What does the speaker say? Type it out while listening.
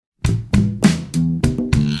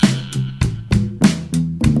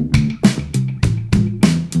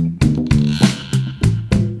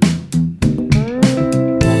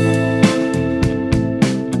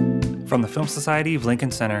Film Society of Lincoln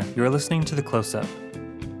Center, you're listening to The Close-Up.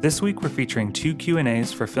 This week we're featuring 2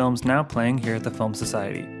 Q&As for films now playing here at the Film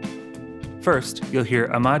Society. First, you'll hear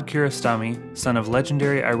Ahmad Kiarostami, son of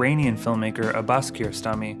legendary Iranian filmmaker Abbas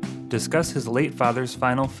Kiarostami, discuss his late father's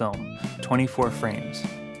final film, 24 Frames.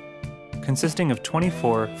 Consisting of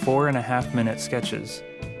 24 4.5-minute sketches,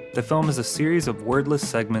 the film is a series of wordless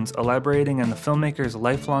segments elaborating on the filmmaker's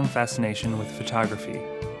lifelong fascination with photography.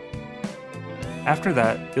 After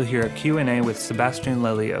that, you'll hear a Q&A with Sebastian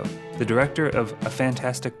Lelio, the director of A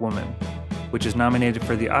Fantastic Woman, which is nominated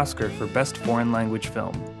for the Oscar for Best Foreign Language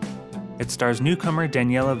Film. It stars newcomer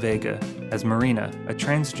Daniela Vega as Marina, a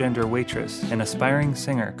transgender waitress and aspiring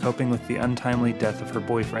singer coping with the untimely death of her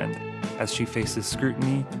boyfriend as she faces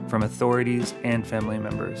scrutiny from authorities and family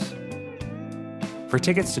members. For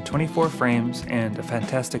tickets to 24 Frames and A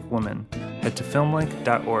Fantastic Woman, head to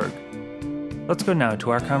filmlink.org. Let's go now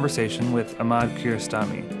to our conversation with Ahmad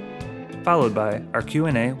Kiarostami, followed by our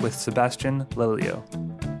Q&A with Sebastian Lelio.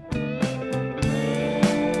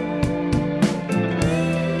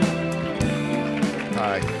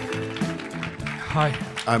 Hi.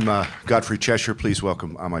 I'm Godfrey Cheshire. Please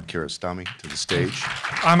welcome Ahmad Kiarostami to the stage.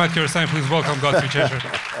 Ahmad Kiarostami, please welcome Godfrey Cheshire.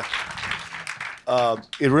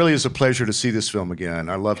 It really is a pleasure to see this film again.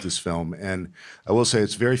 I love this film, and I will say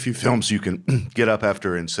it's very few films you can get up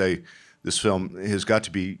after and say, this film has got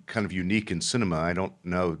to be kind of unique in cinema. I don't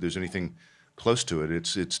know if there's anything close to it.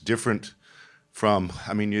 It's different from,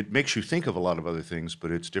 I mean, it makes you think of a lot of other things,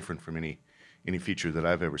 but it's different from any feature that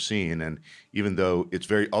I've ever seen. And even though it's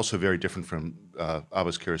also very different from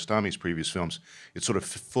Abbas Kiarostami's previous films, it's sort of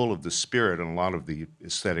full of the spirit and a lot of the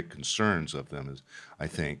aesthetic concerns of them, I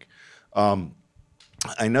think.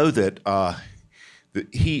 I know that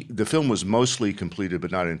the film was mostly completed,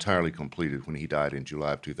 but not entirely completed when he died in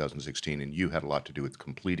July of 2016, and you had a lot to do with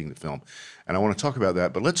completing the film. And I want to talk about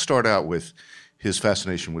that, but let's start out with his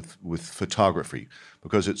fascination with photography,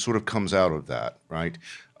 because it sort of comes out of that, right?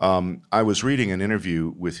 I was reading an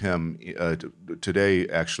interview with him today,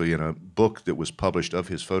 actually, in a book that was published of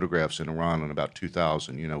his photographs in Iran in about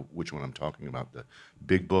 2000. You know which one I'm talking about, the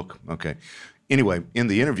big book? Okay. Anyway, in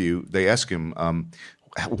the interview, they asked him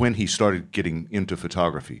when he started getting into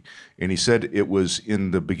photography. And he said it was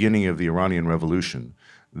in the beginning of the Iranian Revolution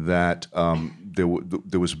that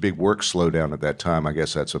there was a big work slowdown at that time. I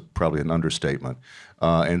guess that's probably an understatement.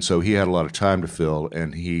 And so he had a lot of time to fill,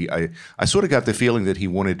 and I sort of got the feeling that he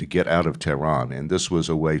wanted to get out of Tehran, and this was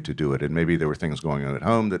a way to do it. And maybe there were things going on at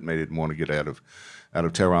home that made him want to get out of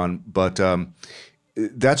Tehran. But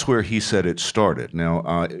that's where he said it started.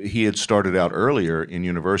 Now, he had started out earlier in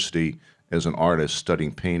university as an artist,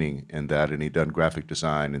 studying painting and that, and he'd done graphic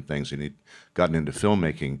design and things, and he'd gotten into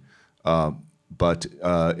filmmaking. But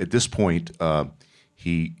at this point,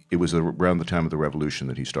 it was around the time of the revolution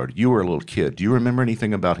that he started. You were a little kid. Do you remember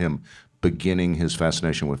anything about him beginning his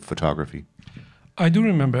fascination with photography? I do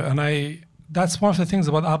remember, and that's one of the things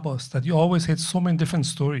about Abbas, that you always had so many different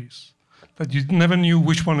stories, that you never knew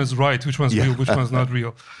which one is right, which one's real, which one's not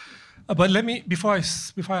real. But let me, before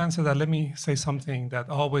I answer that, let me say something that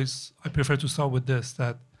I prefer to start with this,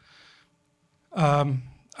 that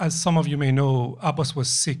as some of you may know, Abbas was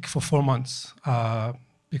sick for 4 months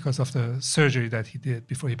because of the surgery that he did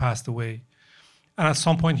before he passed away. And at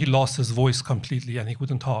some point, he lost his voice completely and he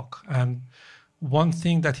couldn't talk. And one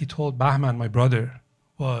thing that he told Bahman, my brother,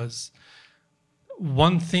 was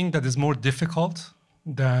one thing that is more difficult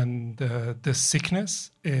than the sickness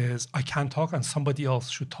is I can't talk and somebody else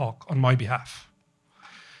should talk on my behalf.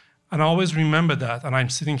 And I always remember that, and I'm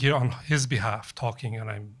sitting here on his behalf talking, and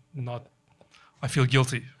I feel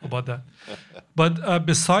guilty about that. But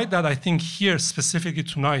beside that, I think here, specifically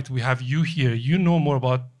tonight, we have you here. You know more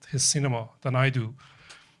about his cinema than I do.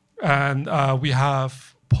 And we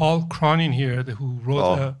have Paul Cronin here, who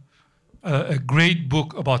wrote a great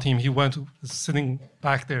book about him. He sitting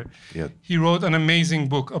back there. Yeah. He wrote an amazing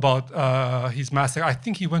book about his master. I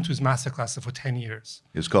think he went to his master class for 10 years.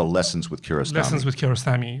 It's called Lessons with Kiarostami. Lessons with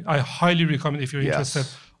Kiarostami. I highly recommend, if you're interested,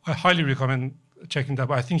 I highly recommend checking that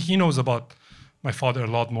out. I think he knows about my father a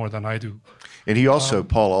lot more than I do. And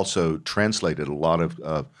Paul also translated a lot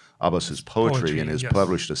of Abbas's poetry and has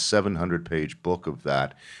published a 700-page book of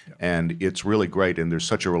that. Yeah. And it's really great. And there's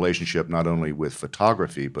such a relationship not only with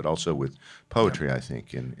photography, but also with poetry, I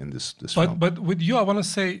think, in this film. But with you, I want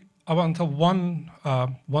to tell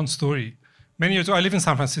one story. Many years ago, I live in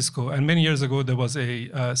San Francisco, and many years ago, there was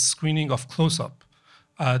a screening of Close-Up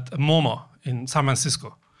at MoMA in San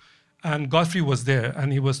Francisco. And Godfrey was there,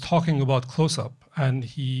 and he was talking about Close-Up, and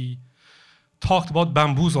he talked about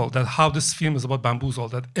Bamboozle, that how this film is about Bamboozle,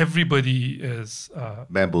 that everybody is...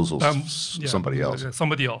 Bamboozles somebody else.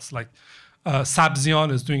 Somebody else. Like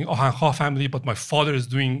Sabzian is doing Ohankha family, but my father is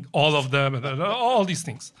doing all of them, and all these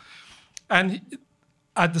things. And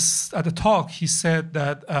at the talk, he said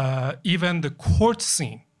that even the court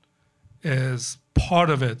scene is part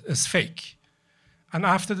of it is fake. And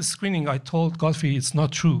after the screening, I told Godfrey, it's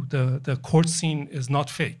not true. The court scene is not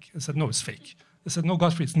fake. He said, no, it's fake. I said, no,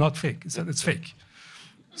 Godfrey, it's not fake. He said, it's fake.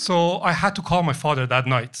 So I had to call my father that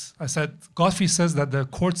night. I said, Godfrey says that the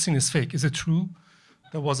court scene is fake. Is it true?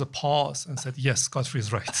 There was a pause and said, yes, Godfrey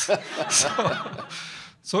is right.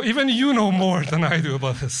 So even you know more than I do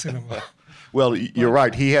about his cinema. Well, you're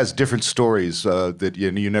right. He has different stories that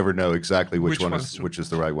you never know exactly which is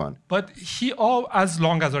the right one. But as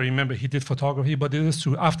long as I remember, he did photography. But it is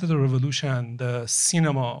true. After the revolution, the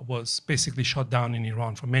cinema was basically shut down in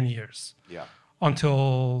Iran for many years. Yeah.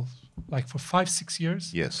 Until like for 5-6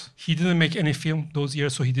 years. Yes. He didn't make any film those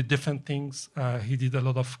years, so he did different things. He did a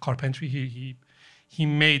lot of carpentry. He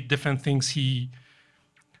made different things. He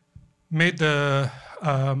made the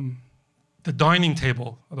dining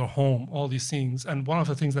table at our home, all these things. And one of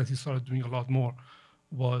the things that he started doing a lot more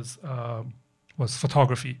was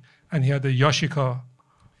photography. And he had the Yashica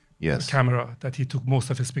camera that he took most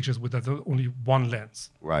of his pictures with, that only one lens.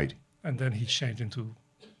 Right. And then he changed into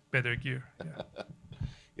better gear. Yeah.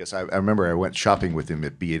 Yes, I remember I went shopping with him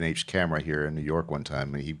at B&H Camera here in New York one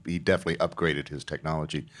time. And he definitely upgraded his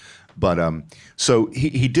technology. But so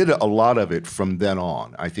he did a lot of it from then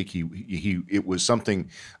on. I think it was something.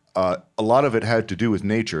 A lot of it had to do with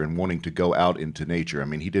nature and wanting to go out into nature. I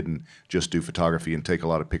mean, he didn't just do photography and take a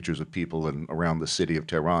lot of pictures of people and around the city of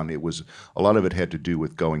Tehran. A lot of it had to do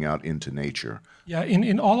with going out into nature. Yeah,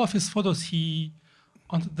 in all of his photos,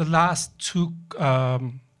 on the last two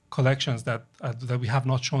collections that we have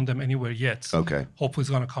not shown them anywhere yet. Okay. Hopefully it's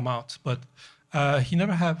going to come out. But he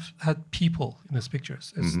never had people in his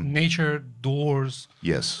pictures. It's nature, doors.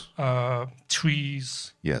 Yes.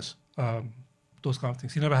 Trees. Yes. Those kind of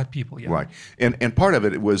things. He never had people yet. Right. And part of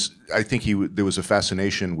it was, I think there was a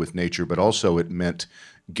fascination with nature, but also it meant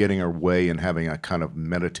getting away and having a kind of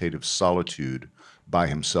meditative solitude by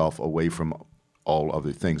himself away from all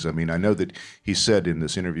other things. I mean, I know that he said in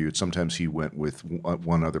this interview that sometimes he went with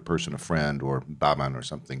one other person, a friend or Baban or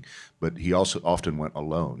something, but he also often went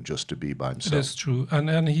alone just to be by himself. It is true.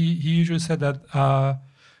 And he usually said that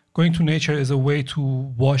going to nature is a way to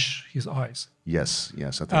wash his eyes. Yes, I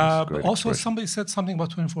think that's great. Also, somebody said something about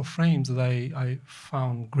 24 frames that I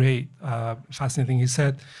found great, fascinating. He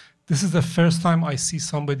said, this is the first time I see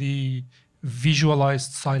somebody visualize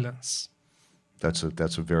silence. That's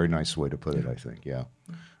a very nice way to put it, I think. Yeah,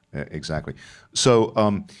 exactly.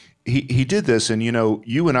 So he did this, and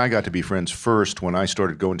you and I got to be friends first when I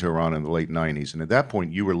started going to Iran in the late 90s. And at that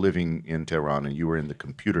point, you were living in Tehran and you were in the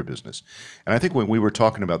computer business. And I think when we were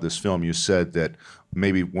talking about this film, you said that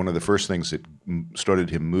maybe one of the first things that started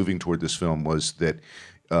him moving toward this film was that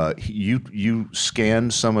you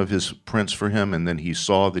scanned some of his prints for him, and then he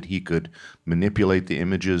saw that he could manipulate the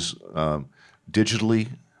images digitally.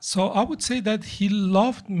 So I would say that he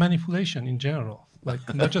loved manipulation in general,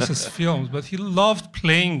 like not just his films, but he loved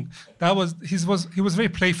playing. He was very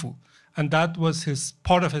playful, and that was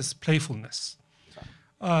part of his playfulness.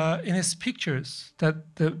 In his pictures that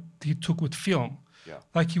he took with film,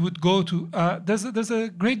 like he would go to. There's a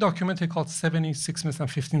great documentary called 76 minutes and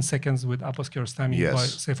 15 seconds with Abbas Kiarostami by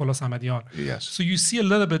Saifullah Samadian. Yes. So you see a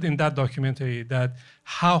little bit in that documentary that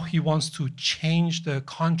how he wants to change the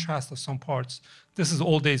contrast of some parts. This is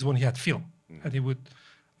old days when he had film, and he would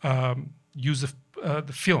use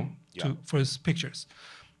the film for his pictures.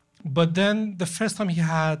 But then the first time he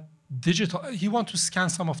had digital, he wanted to scan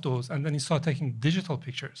some of those, and then he started taking digital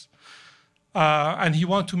pictures. And he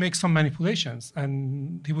wanted to make some manipulations,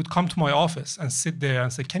 and he would come to my office and sit there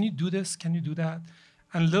and say, "Can you do this? Can you do that?"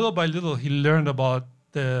 And little by little, he learned about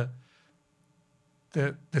the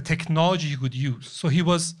technology he could use. So he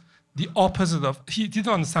was the opposite of, he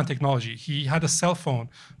didn't understand technology. He had a cell phone,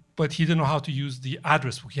 but he didn't know how to use the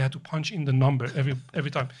address book. He had to punch in the number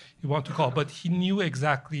every time he wanted to call, but he knew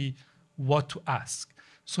exactly what to ask.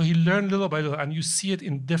 So he learned little by little, and you see it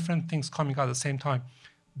in different things coming out at the same time.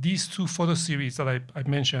 These two photo series that I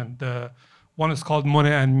mentioned, the one is called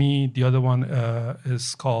Monet and Me, the other one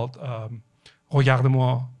is called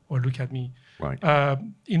Regarde-moi, or Look at Me. Right.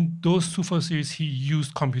 In those two photo series, he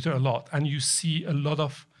used computer a lot, and you see a lot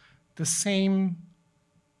of the same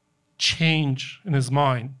change in his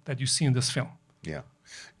mind that you see in this film. Yeah.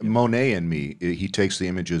 Monet and Me, he takes the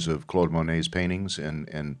images of Claude Monet's paintings and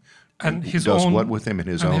his does own, what with them in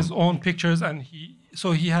his own? His own pictures, and he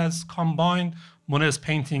has combined Monet's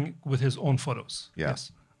painting with his own photos. Yeah.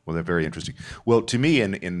 Yes. Well, they're very interesting. Well, to me,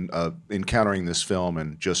 in encountering this film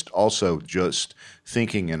and just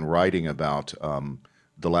thinking and writing about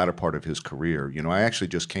the latter part of his career, I actually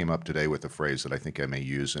just came up today with a phrase that I think I may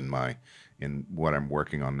use in what I'm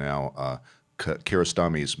working on now,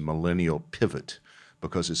 Kiarostami's millennial pivot,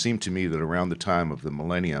 because it seemed to me that around the time of the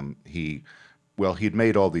millennium, he'd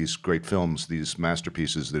made all these great films, these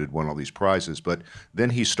masterpieces that had won all these prizes, but then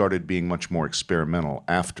he started being much more experimental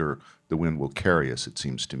after The Wind Will Carry Us, it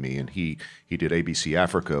seems to me. And he did ABC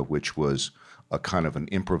Africa, which was a kind of an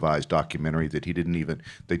improvised documentary that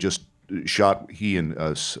they just shot, he and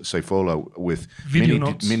Saifola, with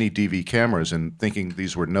mini DV cameras and thinking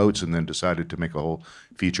these were notes, and then decided to make a whole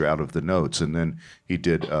feature out of the notes. And then he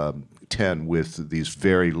did 10 with these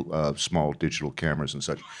very small digital cameras and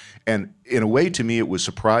such. And in a way, to me, it was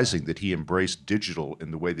surprising that he embraced digital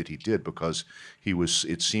in the way that he did, because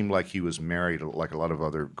it seemed like he was married, like a lot of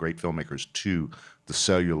other great filmmakers, to the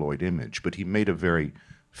celluloid image. But he made a very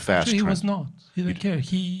fast Actually, he was not. He didn't care.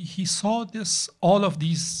 He saw all of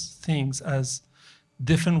these things as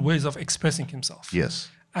different ways of expressing himself. Yes.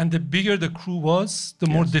 And the bigger the crew was, the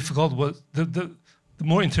more difficult was the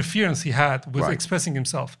more interference he had with expressing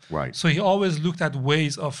himself. Right. So he always looked at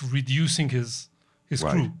ways of reducing his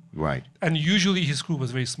crew. Right. And usually his crew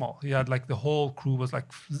was very small. He had the whole crew was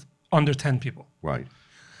under 10 people. Right.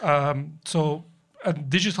 So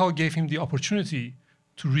digital gave him the opportunity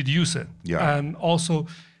to reduce it. Yeah. And also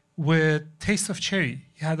with Taste of Cherry,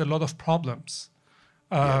 he had a lot of problems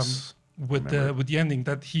with the ending,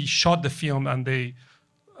 that he shot the film and they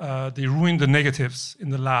ruined the negatives in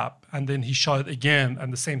the lab, and then he shot it again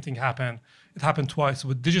and the same thing happened. It happened twice.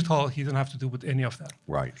 With digital, he didn't have to deal with any of that.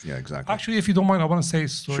 Right. Yeah, exactly. Actually, if you don't mind, I want to say a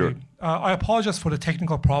story. Sure. I apologize for the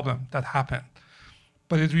technical problem that happened,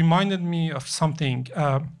 but it reminded me of something.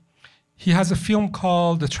 He has a film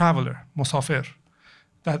called The Traveler, Musafir,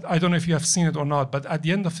 that I don't know if you have seen it or not, but at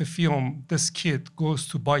the end of the film, this kid goes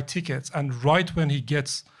to buy tickets, and right when he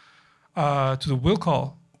gets to the will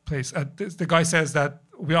call place, the guy says that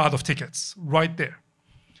we're out of tickets right there.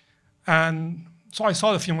 And so I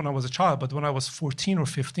saw the film when I was a child, but when I was 14 or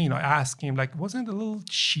 15, I asked him, wasn't it a little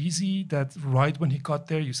cheesy that right when he got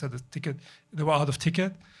there, you said they were out of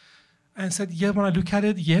ticket? And I said, yeah, when I look at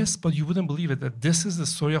it, yes, but you wouldn't believe it, that this is the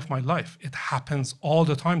story of my life. It happens all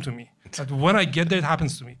the time to me. That when I get there, it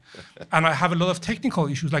happens to me. And I have a lot of technical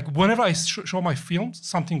issues. Whenever I show my films,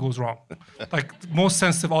 something goes wrong. Most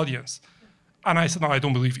sensitive audience. And I said, no, I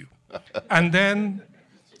don't believe you. And then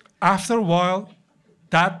after a while,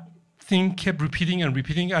 that thing kept repeating and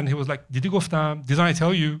repeating. And he was like, Didi goftam, didn't I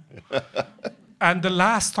tell you? And the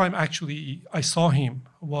last time actually I saw him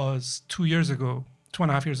was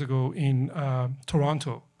 2.5 years ago in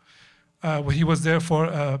Toronto, where he was there for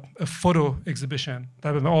a photo exhibition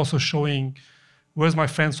that was also showing Where's My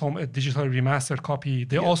Friend's Home, a digital remastered copy.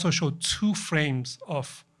 They also showed 2 frames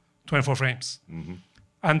of 24 frames. Mm-hmm.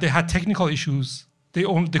 And they had technical issues. They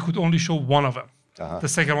could only show one of them. The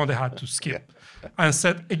second one they had to skip. And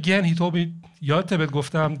said, again, he told me, Yadte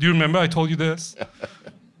goftam, do you remember I told you this?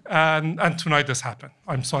 And tonight this happened.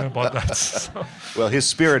 I'm sorry about that. So. Well, his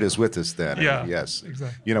spirit is with us then. Yeah, yes.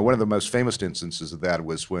 Exactly. One of the most famous instances of that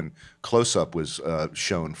was when Close Up was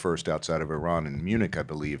shown first outside of Iran in Munich, I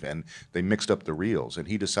believe, and they mixed up the reels, and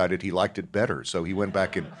he decided he liked it better. So he went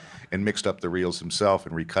back and mixed up the reels himself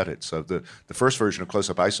and recut it. So the first version of Close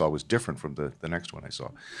Up I saw was different from the next one I saw.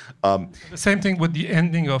 The same thing with the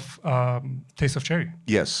ending of Taste of Cherry.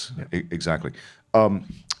 Yes, exactly. One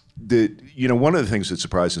of the things that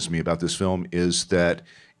surprises me about this film is that,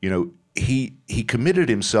 he committed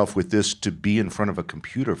himself with this to be in front of a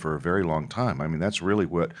computer for a very long time. I mean, that's really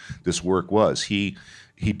what this work was. He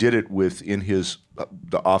did it in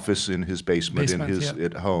the office in his basement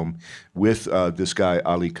at home with this guy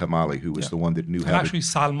Ali Kamali, who was the one that knew how. Actually,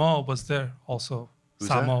 Salma was there also.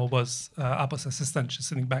 Salma was Abbas' assistant. She's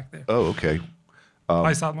sitting back there. Oh, okay.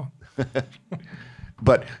 Hi, Salma.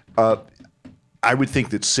 But I would think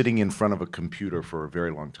that sitting in front of a computer for a very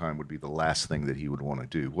long time would be the last thing that he would want to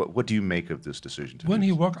do. What do you make of this decision? When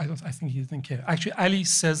he worked, I think he didn't care. Actually, Ali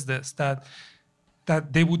says this, that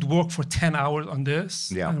they would work for 10 hours on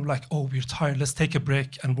this. Yeah. And like, oh, we're tired. Let's take a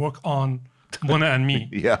break and work on Mona and me.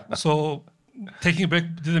 Yeah. So taking a break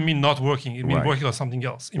didn't mean not working. It meant working on something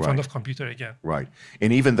else in front of computer again. Right.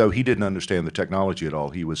 And even though he didn't understand the technology at all,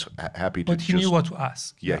 he was happy to. But he knew what to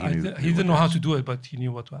ask. Yeah, he didn't know how to do it, but he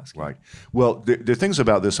knew what to ask. Right. Well, the things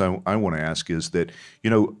about this I want to ask is that,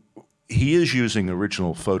 he is using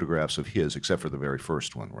original photographs of his, except for the very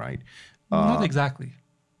first one, right? Not exactly.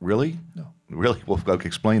 Really? No. Really? Well,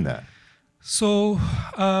 explain that. So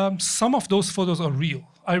some of those photos are real.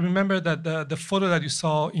 I remember that the photo that you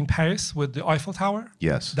saw in Paris with the Eiffel Tower,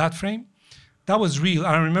 Yes. that frame, that was real.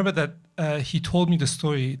 And I remember that he told me the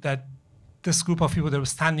story that this group of people, they were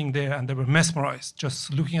standing there and they were mesmerized,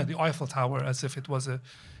 just looking at the Eiffel Tower as if it was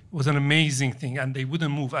an amazing thing, and they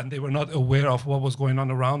wouldn't move and they were not aware of what was going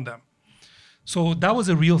on around them. So that was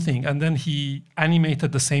a real thing. And then he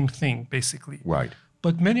animated the same thing, basically. Right.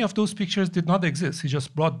 But many of those pictures did not exist. He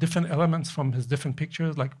just brought different elements from his different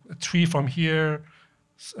pictures, like a tree from here,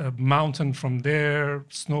 a mountain from there,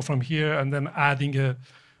 snow from here, and then adding a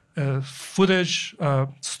footage,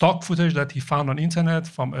 stock footage that he found on internet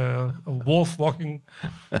from a wolf walking.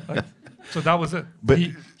 So that was it. But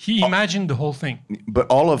he imagined the whole thing. But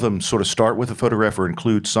all of them sort of start with a photograph or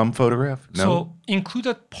include some photograph? No? So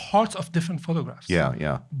included parts of different photographs. Yeah,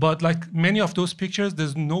 yeah. But like many of those pictures,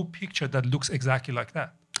 there's no picture that looks exactly like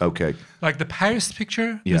that. Okay. Like the Paris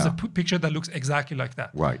picture, there's Yeah. a picture that looks exactly like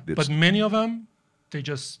that. Right. But many of them,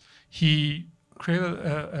 he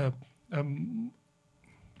created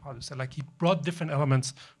how to say, like he brought different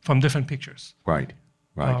elements from different pictures. Right,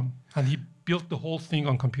 right. And he built the whole thing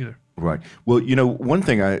on computer. Right. Well, one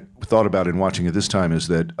thing I thought about in watching it this time is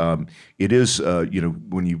that it is,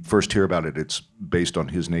 when you first hear about it, it's based on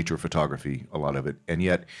his nature photography, a lot of it. And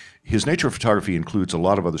yet his nature photography includes a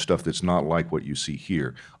lot of other stuff that's not like what you see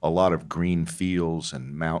here. A lot of green fields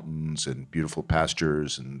and mountains and beautiful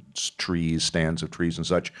pastures and trees, stands of trees and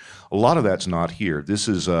such. A lot of that's not here. This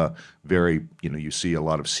is very, you see a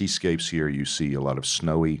lot of seascapes here. You see a lot of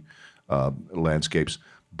snowy landscapes.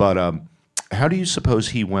 But how do you suppose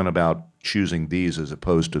he went about choosing these as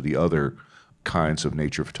opposed to the other kinds of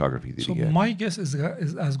nature photography that So he had? my guess is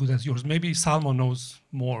as good as yours. Maybe Salma knows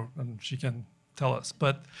more and she can tell us.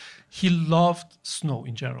 But he loved snow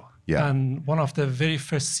in general. Yeah. And one of the very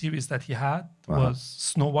first series that he had was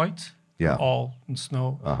Snow White. Yeah. All in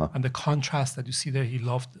snow. And the contrast that you see there, he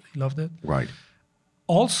loved it. Right.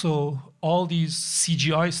 Also, all these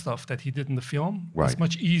CGI stuff that he did in the film was Right.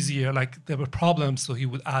 much easier. Like there were problems, so he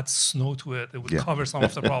would add snow to it. It would Yeah. cover some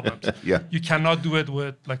of the problems. Yeah. You cannot do it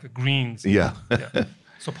with like a green. Yeah. Yeah.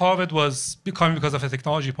 So part of it was because of the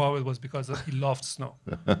technology. Part of it was because he loved snow.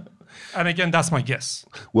 And again, that's my guess.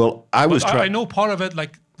 Well, I was But I trying. know part of it,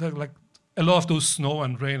 like a lot of those snow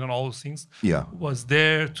and rain and all those things, Yeah. was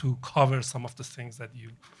there to cover some of the things that you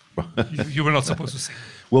were not supposed to see.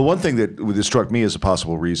 Well, one thing that struck me as a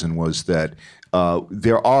possible reason was that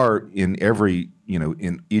there are in every,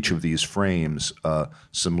 in each of these frames,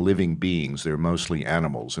 some living beings. They're mostly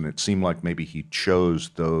animals, and it seemed like maybe he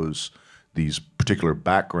chose these particular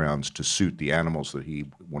backgrounds to suit the animals that he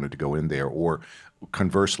wanted to go in there, or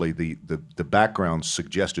conversely, the backgrounds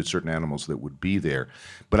suggested certain animals that would be there.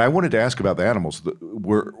 But I wanted to ask about the animals.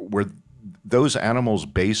 Were those animals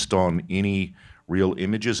based on any real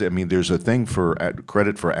images? I mean, there's a thing for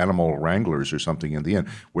credit for Animal Wranglers or something in the end.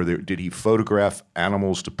 Did he photograph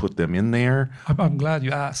animals to put them in there? I'm glad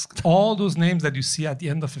you asked. All those names that you see at the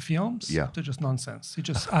end of the films, Yeah. they're just nonsense. He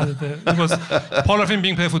just added it was part of him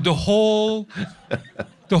being playful. The whole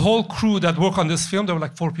crew that worked on this film, there were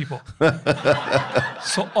like 4 people.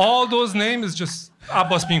 So all those names is just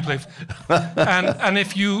Abbas being playful. And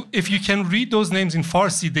if you can read those names in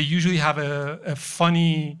Farsi, they usually have a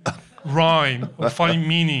funny rhyme or funny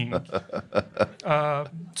meaning.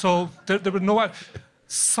 So there were no.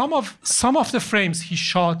 Some of the frames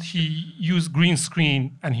he used green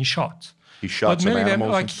screen and he shot. He shot some many of them,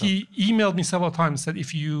 animals. like and stuff? he emailed me several times, said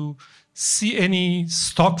if you see any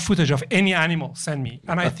stock footage of any animal, send me.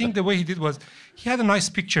 And I think the way he did was he had a nice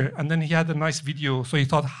picture and then he had a nice video. So he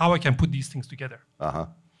thought how I can put these things together.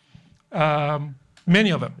 Many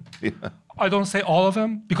of them. Yeah. I don't say all of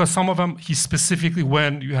them because some of them he specifically,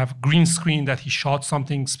 when you have green screen, that he shot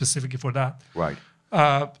something specifically for that. Right.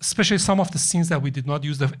 Especially some of the scenes that we did not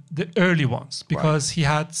use, the early ones, because he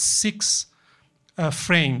had 6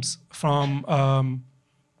 frames from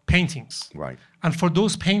paintings. Right. And for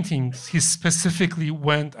those paintings, he specifically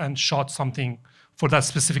went and shot something for that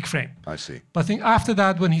specific frame. I see. But I think after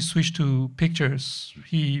that, when he switched to pictures,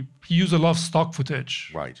 he used a lot of stock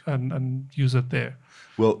footage. Right. And used it there.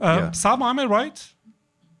 Well, yeah. Salma, am I right?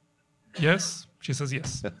 Yes? She says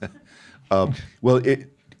yes. Well,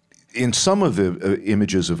 in some of the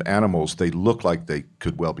images of animals, they look like they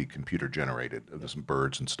could well be computer generated. There's some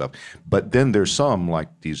birds and stuff. But then there's some, like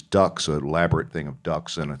these ducks, an elaborate thing of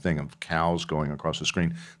ducks and a thing of cows going across the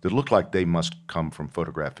screen, that look like they must come from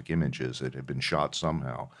photographic images that have been shot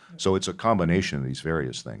somehow. So it's a combination of these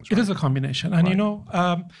various things. It is a combination. And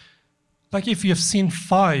like if you have seen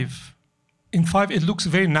 5, in 5, it looks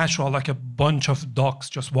very natural, like a bunch of ducks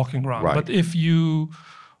just walking around. Right. But if you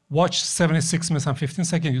watch 76 minutes and 15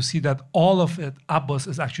 seconds, you see that all of it, Abbas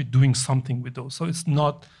is actually doing something with those. So it's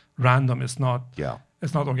not random. It's not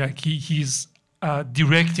organic. He's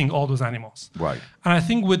directing all those animals. Right. And I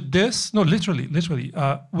think with this, no, literally,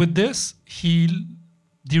 with this, he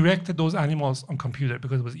directed those animals on computer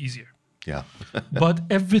because it was easier. Yeah. But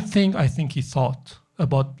everything I think he thought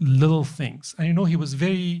about little things. And he was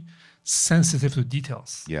very sensitive to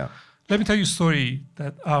details. Yeah. Let me tell you a story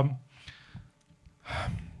that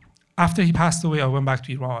after he passed away, I went back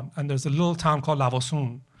to Iran, and there's a little town called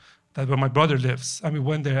Lavasun where my brother lives. And we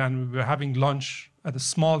went there and we were having lunch at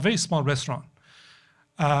a very small restaurant.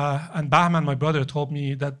 And Bahman, my brother, told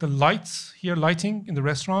me that the lighting in the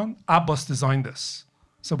restaurant, Abbas designed this.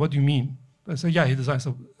 So what do you mean? I said, yeah, he designed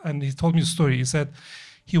it. And he told me the story. He said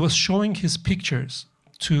he was showing his pictures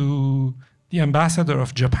to the ambassador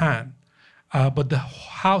of Japan, but the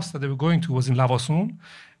house that they were going to was in Lavasun.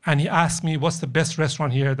 And he asked me, what's the best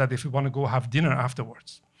restaurant here that if we want to go have dinner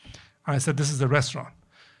afterwards? And I said, this is the restaurant.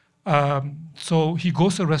 So he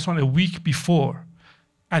goes to the restaurant a week before,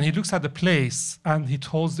 and he looks at the place, and he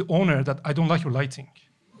tells the owner that I don't like your lighting.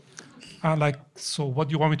 And I'm like, so what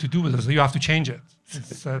do you want me to do with it? So you have to change it. He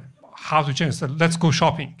said, how to change it? He said, let's go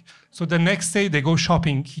shopping. So the next day they go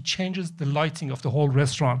shopping. He changes the lighting of the whole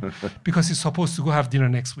restaurant because he's supposed to go have dinner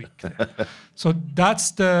next week. So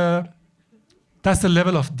that's the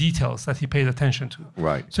level of details that he paid attention to.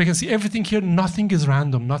 Right. So you can see everything here, nothing is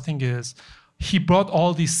random, nothing is. He brought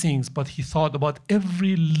all these things, but he thought about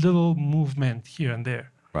every little movement here and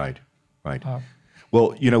there. Right.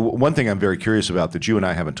 Well, one thing I'm very curious about that you and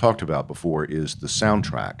I haven't talked about before is the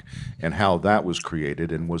soundtrack and how that was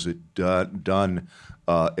created. And was it done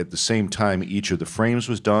at the same time each of the frames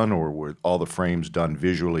was done, or were all the frames done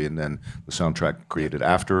visually and then the soundtrack created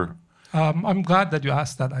after? I'm glad that you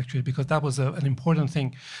asked that, actually, because that was an important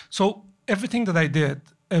thing. So everything that I did,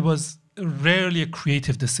 it was rarely a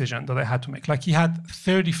creative decision that I had to make. Like, he had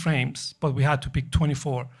 30 frames, but we had to pick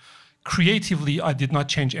 24. Creatively, I did not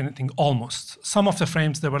change anything, almost. Some of the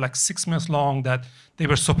frames, they were like 6 minutes long, that they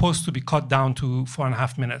were supposed to be cut down to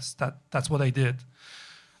 4.5 minutes. That's what I did.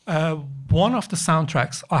 One of the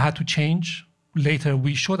soundtracks I had to change later.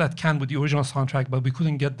 We showed at Cannes with the original soundtrack, but we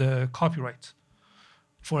couldn't get the copyright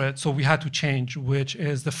for it. So we had to change, which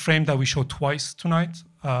is the frame that we showed twice tonight.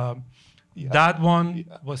 That one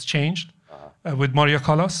was changed with Maria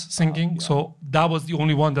Callas singing. So that was the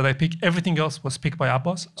only one that I picked. Everything else was picked by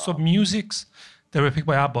Abbas. So musics, they were picked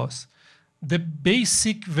by Abbas. The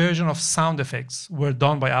basic version of sound effects were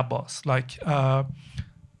done by Abbas. Like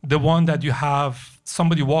the one that you have,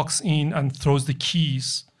 somebody walks in and throws the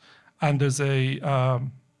keys, and there's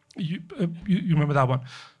you remember that one?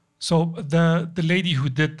 So the lady who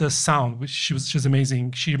did the sound, which she's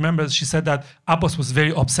amazing. She remembers, she said that Abbas was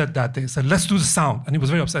very upset that day. He said, let's do the sound. And he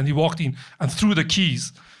was very upset. And he walked in and threw the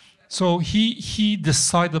keys. So he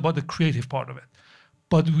decided about the creative part of it.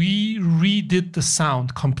 But we redid the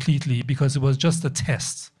sound completely because it was just a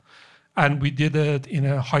test. And we did it in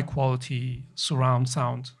a high quality surround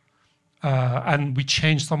sound. And we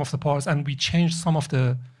changed some of the parts, and we changed some of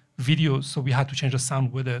the videos. So we had to change the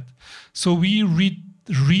sound with it. So we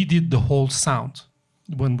redid the whole sound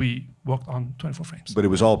when we worked on 24 frames. But it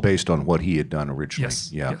was all based on what he had done originally.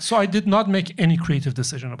 Yes. Yeah. So I did not make any creative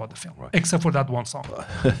decision about the film, except for that one song,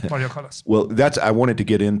 Maria Callas. Well, I wanted to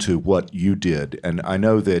get into what you did. And I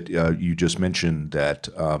know that you just mentioned that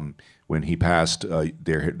when he passed,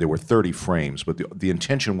 there were 30 frames, but the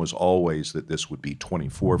intention was always that this would be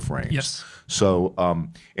 24 frames. Yes. So,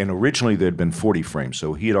 and originally there had been 40 frames,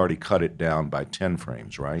 so he had already cut it down by 10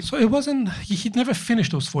 frames, right? So it wasn't, he'd never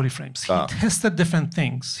finished those 40 frames. He tested different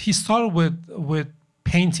things. He started with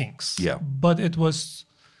paintings, but it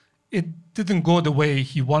didn't go the way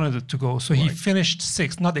he wanted it to go. So he finished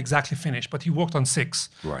 6, not exactly finished, but he worked on 6.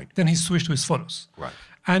 Right. Then he switched to his photos. Right.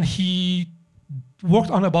 And he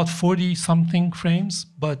worked on about 40-something frames,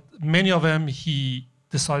 but many of them he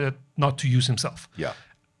decided not to use himself. Yeah.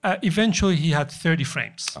 Eventually, he had 30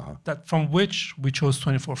 frames, that from which we chose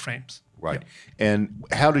 24 frames. Right. Yeah. And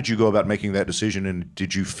how did you go about making that decision? And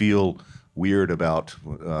did you feel weird about,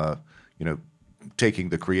 taking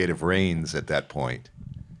the creative reins at that point?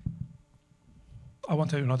 I want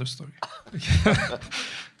to tell you another story.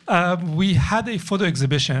 We had a photo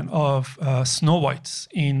exhibition of Snow White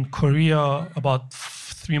in Korea about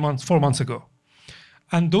 4 months ago.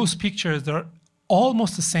 And those pictures, they're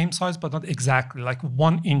almost the same size, but not exactly, like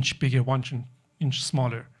 1 inch bigger, 1 inch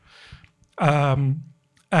smaller.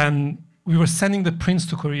 And we were sending the prints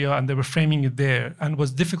to Korea, and they were framing it there. And it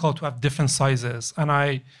was difficult to have different sizes. And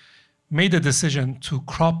I made a decision to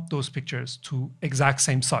crop those pictures to exact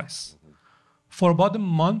same size For about a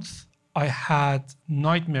month, I had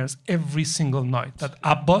nightmares every single night that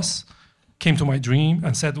Abbas came to my dream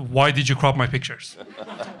and said, "Why did you crop my pictures?"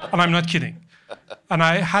 And I'm not kidding. And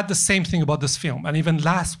I had the same thing about this film. And even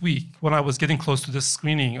last week, when I was getting close to this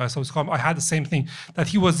screening, I had the same thing, that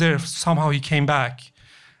he was there. Somehow he came back.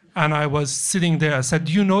 And I was sitting there. I said,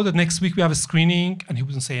 "Do you know that next week we have a screening?" And he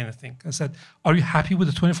wouldn't say anything. I said, "Are you happy with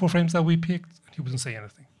the 24 frames that we picked?" And he wouldn't say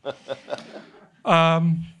anything.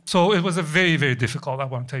 So it was a very, very difficult, I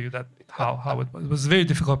want to tell you that, how it was. It was a very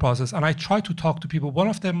difficult process. And I tried to talk to people. One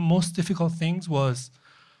of the most difficult things was,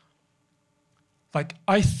 like,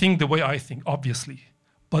 I think the way I think, obviously,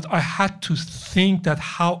 but I had to think that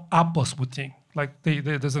how Abbas would think. Like,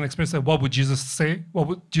 there's an expression that, what would Jesus say? What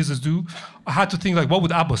would Jesus do? I had to think, like, what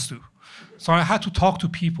would Abbas do? So I had to talk to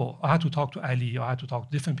people. I had to talk to Ali. I had to talk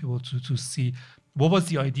to different people to see what was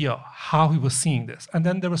the idea, how he was seeing this. And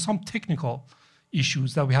then there were some technical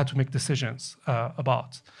issues that we had to make decisions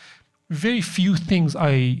about. Very few things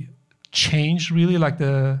I changed, really, like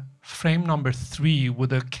the frame number 3 with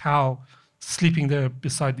the cow sleeping there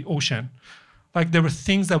beside the ocean. Like, there were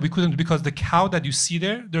things that we couldn't, because the cow that you see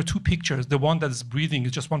there are 2 pictures. The one that is breathing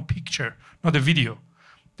is just one picture, not a video,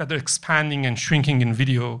 that they're expanding and shrinking in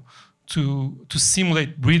video to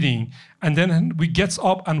simulate breathing. And then when he gets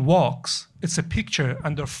up and walks, it's a picture,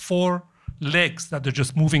 and there are 4 legs that they're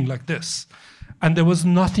just moving like this. And there was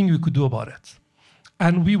nothing we could do about it.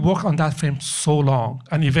 And we worked on that frame so long,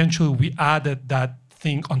 and eventually we added that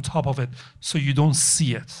thing on top of it so you don't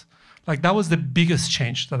see it. Like, that was the biggest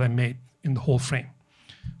change that I made in the whole frame.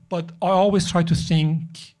 But I always try to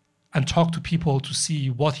think and talk to people to see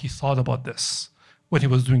what he thought about this when he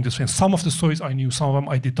was doing this frame. Some of the stories I knew, some of them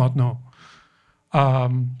I did not know.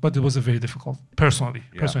 But it was a very difficult, personally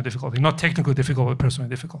difficulty. Not technically difficult, but personally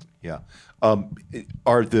difficult. Yeah.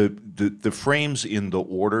 Are the frames in the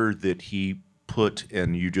order that he put,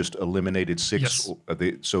 and you just eliminated 6? Yes.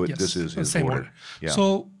 This is his same order. Yeah.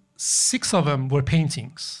 So 6 of them were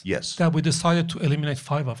paintings. Yes. That we decided to eliminate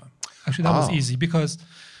 5 of them. Actually, that was easy because,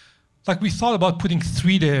 like, we thought about putting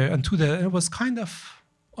 3 there and 2 there, and it was kind of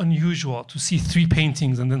unusual to see 3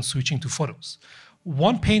 paintings and then switching to photos.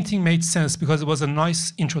 1 painting made sense because it was a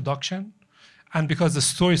nice introduction, and because the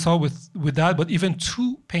story started with that. But even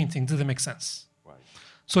 2 paintings didn't make sense. Right.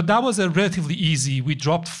 So that was a relatively easy. We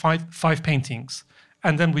dropped 5 paintings,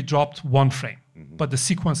 and then we dropped 1 frame. Mm-hmm. But the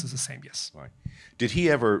sequence is the same. Yes. Right. Did he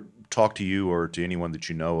ever talk to you or to anyone that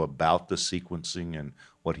you know about the sequencing and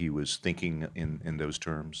what he was thinking in those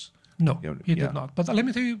terms? No, he did not. But let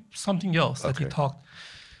me tell you something else that he talked.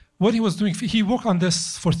 What he was doing, he worked on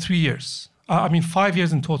this for 3 years. 5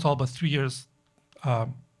 years in total, but 3 years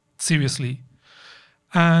seriously.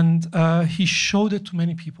 And he showed it to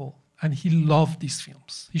many people, and he loved these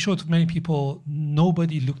films. He showed it to many people.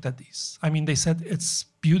 Nobody looked at these. I mean, they said, "It's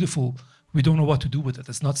beautiful. We don't know what to do with it.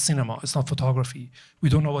 It's not cinema. It's not photography. We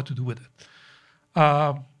don't know what to do with it."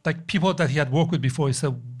 Like, people that he had worked with before, he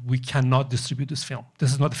said, "We cannot distribute this film.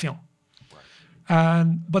 This is not a film."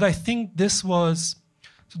 Right. But I think this was,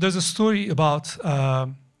 so there's a story about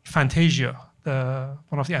Fantasia,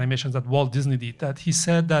 one of the animations that Walt Disney did, that he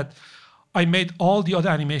said that, "I made all the other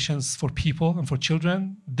animations for people and for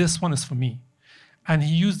children. This one is for me." And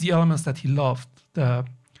he used the elements that he loved, the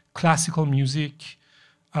classical music,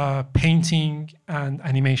 painting, and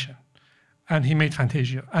animation. And he made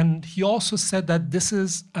Fantasia. And he also said that this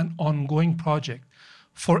is an ongoing project.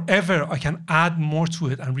 Forever, I can add more to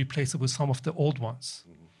it and replace it with some of the old ones.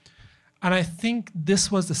 Mm-hmm. And I think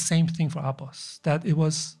this was the same thing for Abbas, that it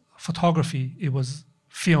was photography, it was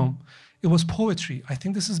film, it was poetry. I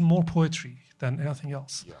think this is more poetry than anything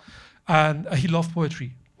else. Yeah. And he loved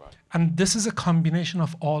poetry. Right. And this is a combination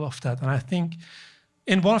of all of that. And I think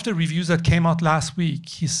in one of the reviews that came out last week,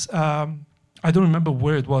 I don't remember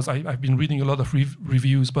where it was. I've been reading a lot of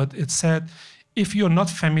reviews, but it said, if you're not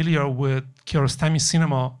familiar with Kiarostami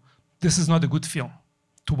cinema, this is not a good film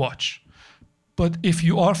to watch. But if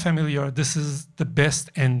you are familiar, this is the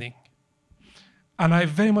best ending. And I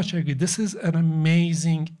very much agree. This is an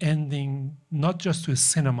amazing ending, not just to his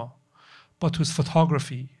cinema, but to his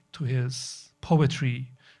photography, to his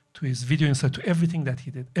poetry, to his video insight, to everything that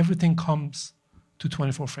he did. Everything comes to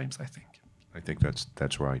 24 frames, I think. I think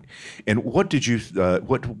that's right. And what did you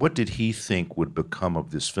what did he think would become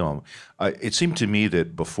of this film? It seemed to me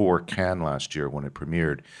that before Cannes last year, when it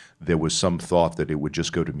premiered, there was some thought that it would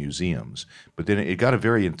just go to museums. But then it got a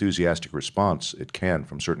very enthusiastic response at Cannes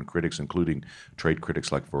from certain critics, including trade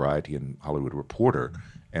critics like Variety and Hollywood Reporter.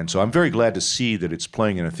 And so I'm very glad to see that it's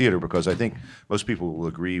playing in a theater, because I think most people will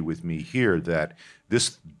agree with me here that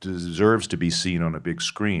this deserves to be seen on a big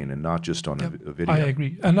screen and not just on a video. I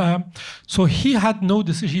agree. And so he had no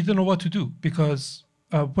decision. He didn't know what to do, because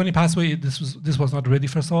when he passed away, this was not ready,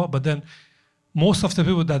 first of all. But then most of the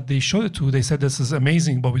people that they showed it to, they said, this is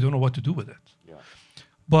amazing, but we don't know what to do with it. Yeah.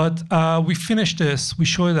 But we finished this. We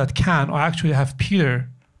showed it at Cannes. I actually have Peter.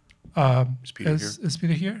 Is Peter here? Is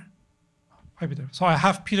Peter here? Hi, Peter. So I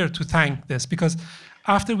have Peter to thank this, because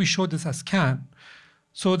after we showed this as Cannes,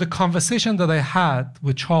 so the conversation that I had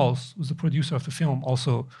with Charles, who's the producer of the film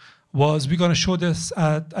also, was we're going to show this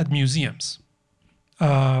at museums.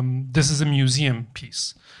 This is a museum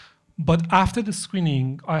piece. But after the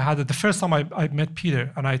screening, the first time I met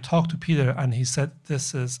Peter, and I talked to Peter, and he said,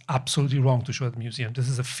 this is absolutely wrong to show at the museum. This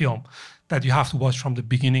is a film that you have to watch from the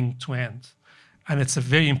beginning to end. And it's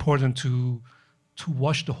very important to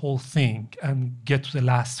watch the whole thing and get to the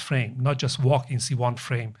last frame, not just walk in, see one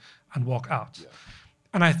frame, and walk out. Yeah.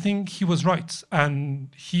 And I think he was right. And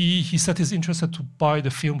he said he's interested to buy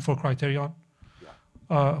the film for Criterion,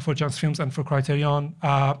 for John's Films and for Criterion.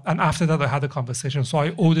 And after that, I had a conversation. So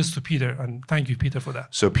I owe this to Peter, and thank you, Peter, for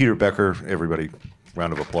that. So Peter Becker, everybody,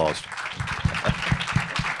 round of applause.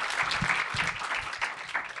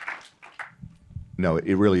 No,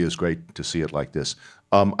 it really is great to see it like this.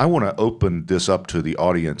 I want to open this up to the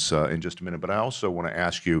audience in just a minute, but I also want to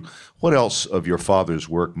ask you, what else of your father's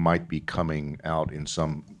work might be coming out in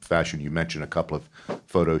some fashion? You mentioned a couple of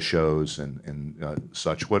photo shows and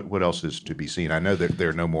such. What else is to be seen? I know that there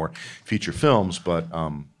are no more feature films, but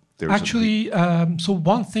there's actually. So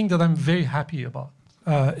one thing that I'm very happy about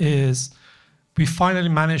is we finally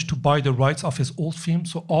managed to buy the rights of his old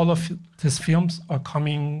films. So all of his films are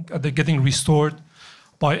coming. They're getting restored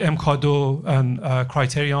by MCADO and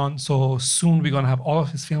Criterion. So soon we're going to have all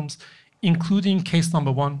of his films, including Case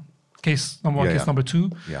Number 1, Case Number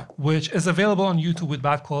 2, which is available on YouTube with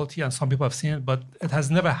bad quality, and some people have seen it, but it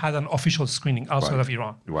has never had an official screening outside of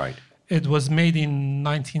Iran. Right. It was made in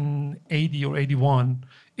 1980 or 81.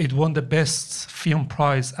 It won the Best Film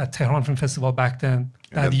Prize at Tehran Film Festival back then,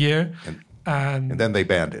 year. And then they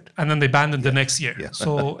banned it. And then they banned it the next year. Yeah.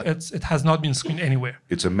 So it has not been screened anywhere.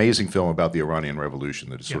 It's an amazing film about the Iranian Revolution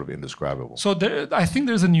that is sort of indescribable. So I think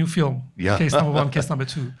there's a new film, Case Number 1, Case Number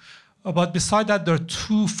 2. But beside that, there are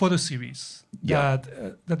 2 photo series that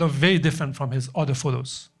are very different from his other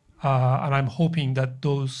photos. And I'm hoping that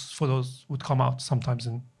those photos would come out sometimes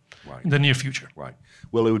in the near future. Right.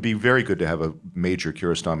 Well, it would be very good to have a major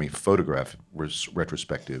Kiarostami photograph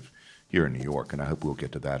retrospective here in New York, and I hope we'll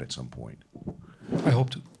get to that at some point. I hope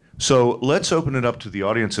to. So let's open it up to the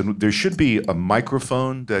audience, and there should be a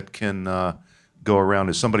microphone that can go around.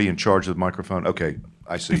 Is somebody in charge of the microphone? Okay,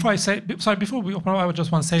 I see. Before we open up, I would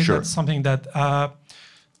just want to say that something that,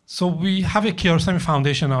 so we have a Kiarostami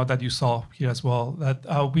Foundation now that you saw here as well,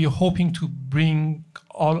 that we are hoping to bring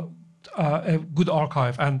a good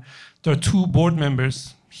archive, and there are 2 board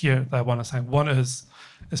members here that I want to thank. One is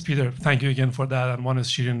Peter, thank you again for that, and one is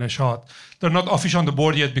Shirin Neshat. They're not official on the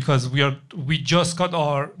board yet because we just got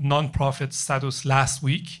our non-profit status last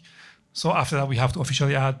week. So after that, we have to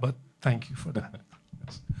officially add, but thank you for that.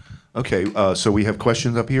 Okay, so we have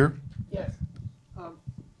questions up here? Yes.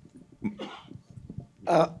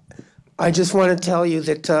 I just want to tell you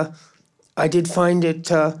that I did find it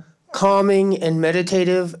calming and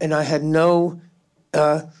meditative, and I had no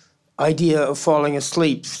idea of falling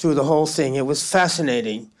asleep through the whole thing. It was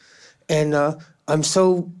fascinating. And I'm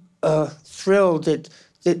so thrilled that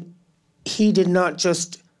he did not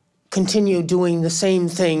just continue doing the same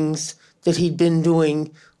things that he'd been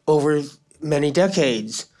doing over many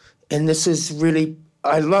decades. And this is really,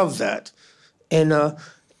 I love that.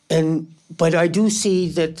 But I do see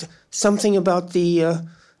that something about the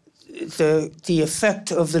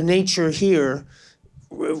effect of the nature here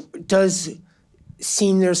does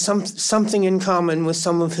seem there's something in common with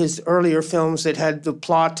some of his earlier films that had the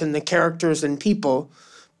plot and the characters and people,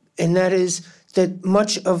 and that is that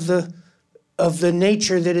much of the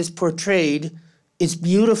nature that is portrayed is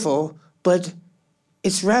beautiful, but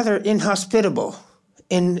it's rather inhospitable,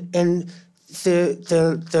 and the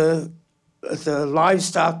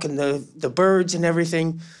livestock and the birds and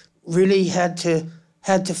everything really had to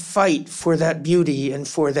fight for that beauty and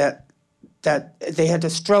for that they had to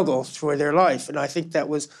struggle for their life. And I think that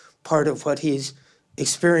was part of what his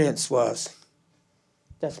experience was.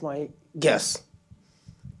 That's my guess.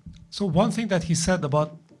 So one thing that he said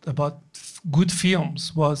about good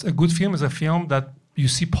films was a good film is a film that you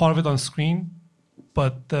see part of it on screen,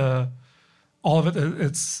 but all of it,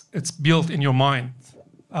 it's built in your mind.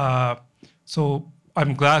 So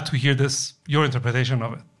I'm glad to hear your interpretation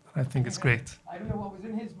of it. I think it's great. I don't know what was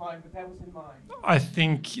in his mind, but that was in mine. I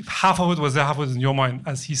think half of it was there, half was in your mind,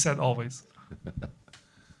 as he said always.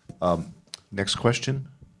 Next question.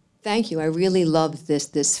 Thank you. I really loved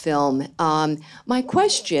this film. My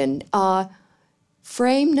question,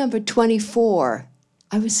 frame number 24,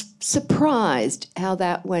 I was surprised how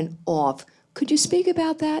that went off. Could you speak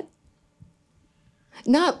about that?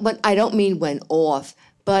 I don't mean went off,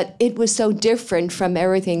 but it was so different from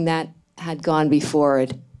everything that had gone before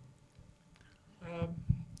it.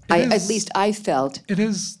 At least I felt. It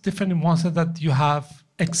is different in one sense that you have,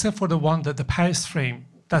 except for the one that the Paris frame,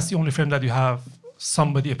 that's the only frame that you have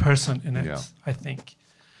a person in it, Yeah. I think.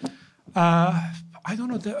 I don't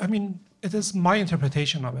know. It is my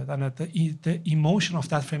interpretation of it, and the emotion of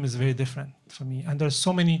that frame is very different for me. And there's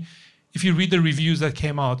so many. If you read the reviews that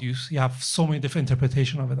came out, you have so many different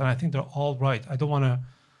interpretations of it, and I think they're all right. I don't want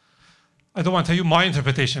to tell you my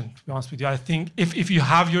interpretation, to be honest with you. I think if you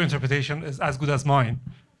have your interpretation, it's as good as mine.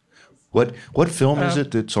 What film is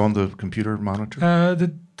it that's on the computer monitor?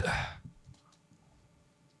 The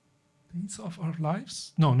Days of Our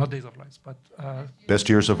Lives? No, not Days of Lives, but Best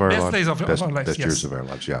Years of Our Best Lives. Days of Our Lives, Best yes. Years of Our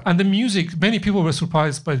Lives. Yeah. and the music. Many people were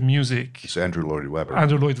surprised by the music. It's Andrew Lloyd Webber.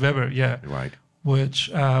 Andrew Lloyd Webber, yeah, Right.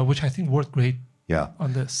 which I think worked great Yeah.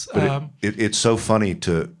 on this. But it's so funny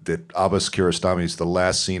that Abbas Kiarostami's the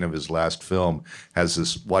last scene of his last film has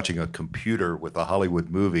this watching a computer with a Hollywood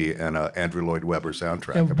movie and a Andrew Lloyd Webber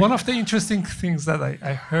soundtrack. Yeah, one of the interesting things that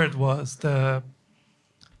I heard was that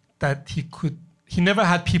he never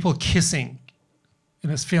had people kissing in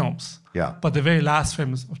his films. Yeah. But the very last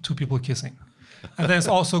film is of two people kissing. And then it's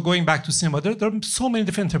also going back to cinema. There are so many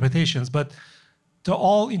different interpretations, but they're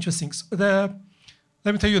all interesting.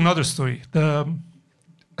 Let me tell you another story.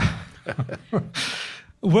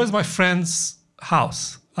 Where's my friend's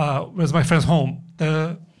house? Where's my friend's home?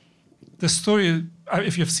 The story,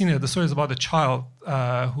 if you've seen it, the story is about a child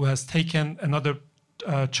who has taken another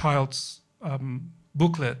child's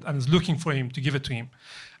booklet and is looking for him to give it to him.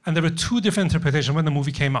 And there were two different interpretations when the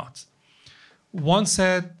movie came out. One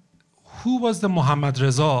said, who was the Mohammad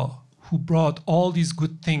Reza who brought all these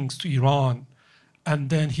good things to Iran, and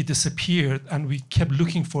then he disappeared and we kept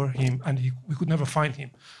looking for him and we could never find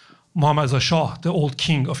him? Mohammad Reza Shah, the old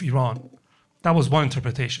king of Iran. That was one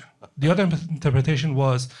interpretation. The other interpretation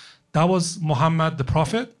was that was Muhammad the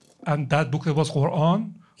prophet, and that booklet was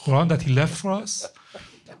Quran that he left for us.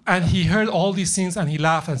 And he heard all these things and he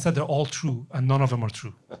laughed and said they're all true, and none of them are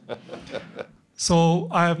true. So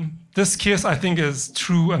this case, I think, is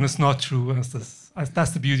true and it's not true. And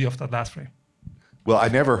that's the beauty of that last frame. Well, I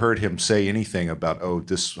never heard him say anything about,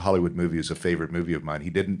 this Hollywood movie is a favorite movie of mine. He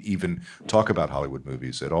didn't even talk about Hollywood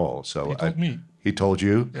movies at all. So He told me. He told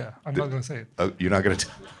you? Yeah, I'm not going to say it. Oh, you're not going to?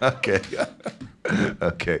 Okay.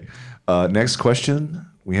 Okay. Next question.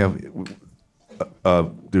 We have.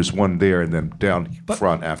 There's one there and then down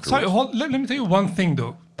front afterwards. Sorry, let me tell you one thing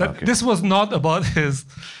though. That Okay. This was not about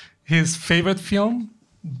his favorite film,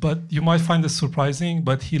 but you might find this surprising.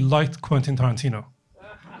 But he liked Quentin Tarantino.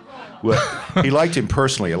 Well, he liked him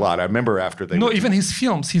personally a lot. I remember after they. No, even his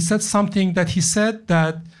films. He said something that he said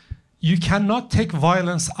that you cannot take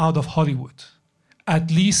violence out of Hollywood. At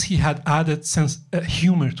least he had added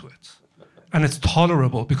humor to it, and it's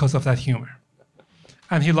tolerable because of that humor.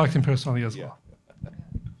 And he liked him personally as well.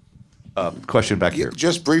 Question back here.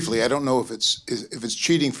 Just briefly, I don't know if it's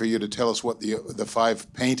cheating for you to tell us what the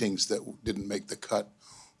 5 paintings that didn't make the cut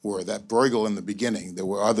were. That Bruegel in the beginning. There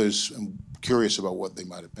were others. I'm curious about what they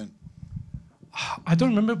might have been. I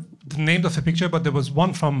don't remember the name of the picture, but there was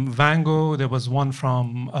one from Van Gogh. There was one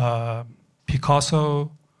from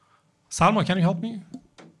Picasso. Salma, can you help me?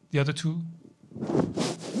 The other two?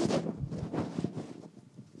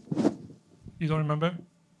 You don't remember?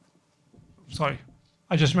 Sorry.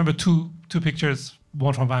 I just remember two pictures,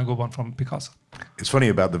 one from Van Gogh, one from Picasso. It's funny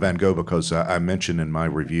about the Van Gogh because I mentioned in my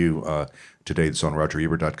review today that's on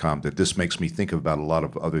RogerEbert.com that this makes me think about a lot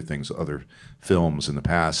of other things, other films in the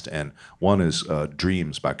past. And one is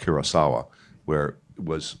Dreams by Kurosawa, where it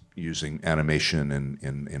was using animation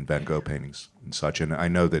in Van Gogh paintings and such. And I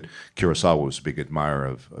know that Kurosawa was a big admirer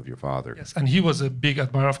of your father. Yes, and he was a big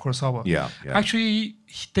admirer of Kurosawa. Yeah. Actually,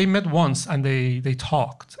 they met once and they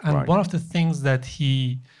talked. And Right. one of the things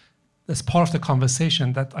that's part of the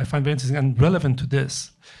conversation that I find very interesting and relevant to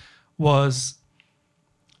this was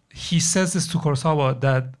he says this to Kurosawa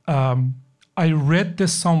that I read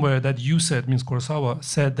this somewhere that you said, means Kurosawa,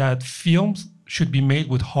 said that films should be made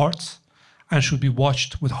with hearts and should be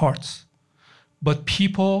watched with hearts. But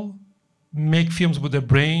people make films with their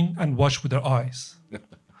brain and watch with their eyes.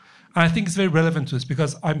 And I think it's very relevant to this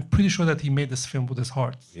because I'm pretty sure that he made this film with his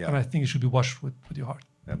heart. Yeah. And I think it should be watched with your heart.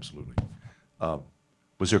 Absolutely.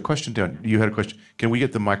 Was there a question down? You had a question. Can we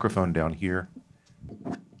get the microphone down here?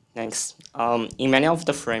 Thanks. In many of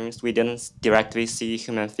the frames, we didn't directly see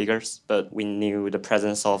human figures, but we knew the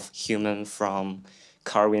presence of human from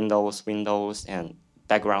car windows, and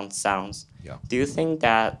background sounds. Yeah. Do you think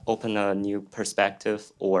that opened a new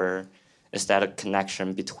perspective, or is that a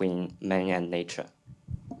connection between man and nature?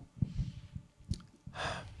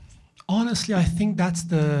 Honestly, I think that's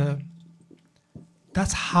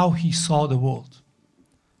how he saw the world.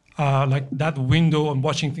 Like that window and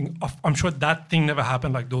watching things. I'm sure that thing never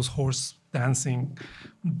happened, like those horse dancing,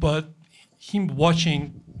 but him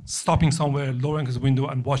watching, stopping somewhere, lowering his window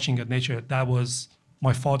and watching at nature, that was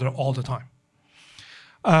my father all the time.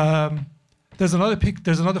 There's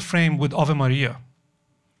another frame with Ave Maria,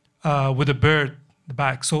 with a bird in the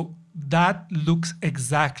back. So that looks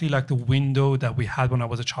exactly like the window that we had when I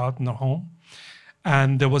was a child in our home.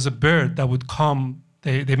 And there was a bird that would come,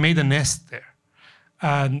 they made a nest there.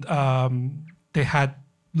 And they had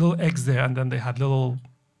little eggs there, and then they had little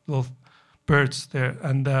birds there.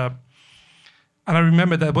 And I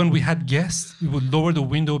remember that when we had guests, we would lower the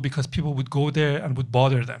window because people would go there and would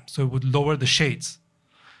bother them. So it would lower the shades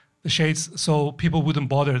so people wouldn't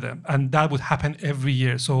bother them. And that would happen every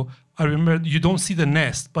year. So I remember, you don't see the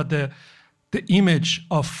nest, but the image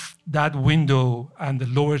of that window and the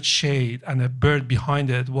lowered shade and a bird behind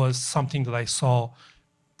it was something that I saw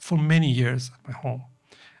for many years at my home.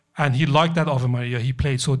 And he liked that Ave Maria, he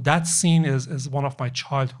played. So that scene is one of my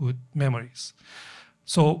childhood memories.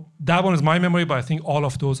 So that one is my memory, but I think all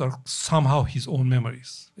of those are somehow his own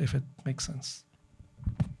memories, if it makes sense.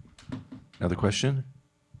 Another question?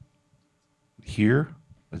 Here?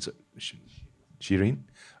 Shireen?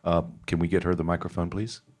 Can we get her the microphone,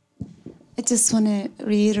 please? I just want to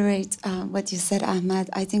reiterate what you said, Ahmad.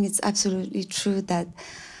 I think it's absolutely true that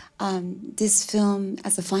this film,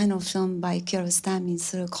 as a final film by Kiarostami,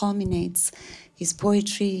 sort of culminates his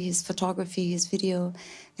poetry, his photography, his video,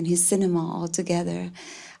 and his cinema all together.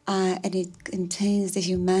 And it contains the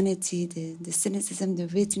humanity, the cynicism, the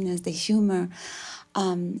wittiness, the humor,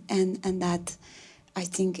 and that I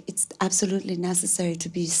think it's absolutely necessary to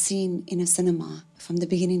be seen in a cinema from the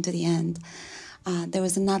beginning to the end. There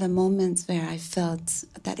was not a moment where I felt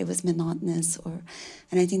that it was monotonous,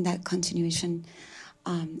 and I think that continuation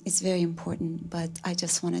is very important. But I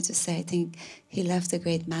just wanted to say, I think he left a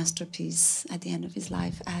great masterpiece at the end of his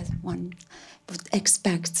life, as one would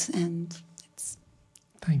expect. And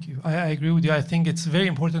thank you. I agree with you. I think it's very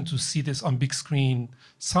important to see this on big screen.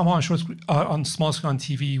 Somehow on small screen on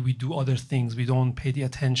TV, we do other things. We don't pay the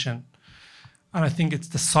attention. And I think it's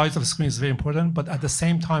the size of the screen is very important. But at the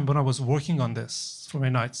same time, when I was working on this for my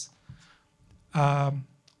nights, I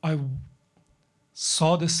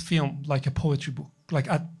saw this film like a poetry book. Like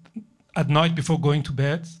at night before going to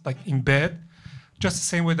bed, like in bed, just the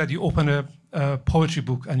same way that you open a poetry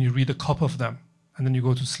book and you read a couple of them and then you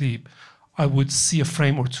go to sleep, I would see a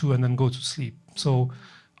frame or two and then go to sleep. So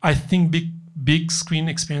I think big screen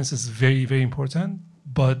experience is very, very important.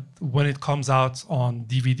 But when it comes out on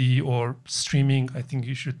DVD or streaming, I think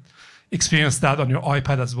you should experience that on your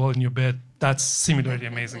iPad as well in your bed. That's similarly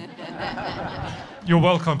amazing. You're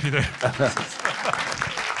welcome, Peter.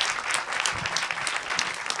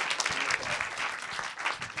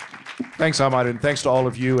 Thanks, Ahmad, and thanks to all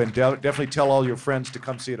of you. And definitely tell all your friends to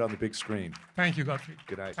come see it on the big screen. Thank you, Godfrey.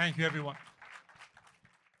 Good night. Thank you, everyone.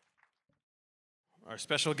 Our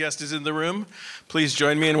special guest is in the room. Please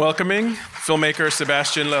join me in welcoming filmmaker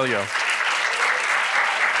Sebastian Lelio.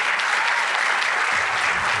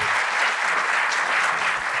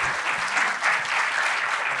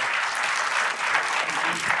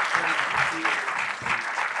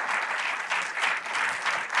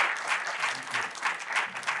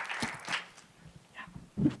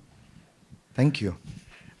 Thank you.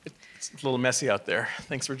 It's a little messy out there.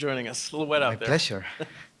 Thanks for joining us. A little wet out there. My pleasure.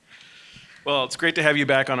 Well, it's great to have you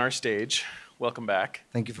back on our stage. Welcome back.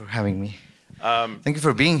 Thank you for having me. Thank you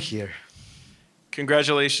for being here.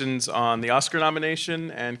 Congratulations on the Oscar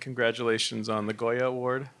nomination and congratulations on the Goya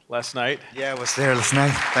Award last night. Yeah, I was there last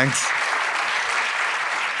night. Thanks.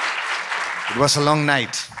 It was a long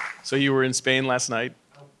night. So you were in Spain last night,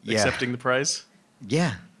 accepting the prize?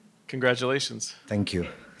 Yeah. Congratulations. Thank you.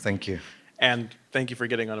 Thank you. And thank you for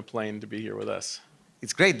getting on a plane to be here with us.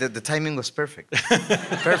 It's great. The timing was perfect.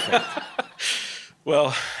 Perfect.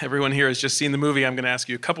 Well, everyone here has just seen the movie. I'm going to ask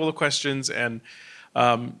you a couple of questions. And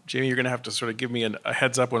Jamie, you're going to have to sort of give me a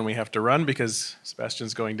heads up when we have to run because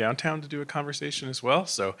Sebastian's going downtown to do a conversation as well.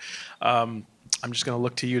 So I'm just going to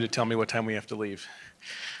look to you to tell me what time we have to leave.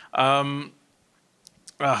 What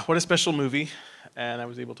a special movie, and I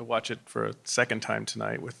was able to watch it for a second time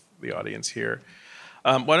tonight with the audience here.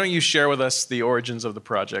 Why don't you share with us the origins of the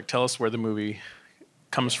project? Tell us where the movie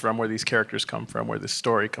comes from, where these characters come from, where this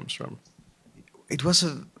story comes from. It was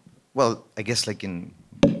I guess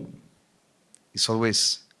it's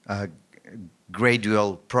always a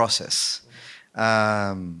gradual process.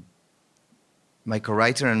 My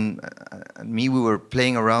co-writer and me, we were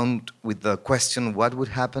playing around with the question, what would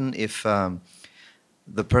happen if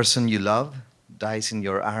the person you love dies in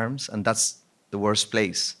your arms, and that's the worst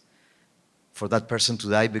place for that person to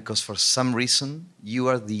die, because for some reason you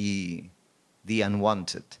are the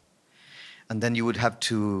unwanted. And then you would have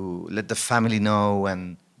to let the family know,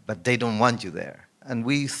 but they don't want you there. And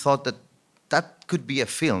we thought that could be a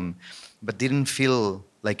film, but didn't feel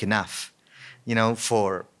like enough,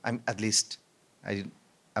 at least I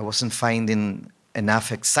wasn't finding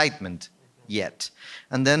enough excitement yet.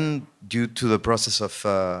 And then due to the process of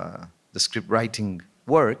the script writing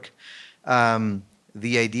work,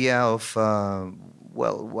 the idea of,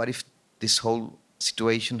 what if this whole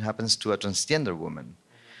situation happens to a transgender woman?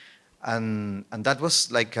 And that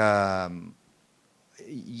was like a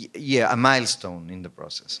milestone in the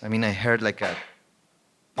process. I mean, I heard like a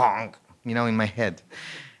pong, in my head.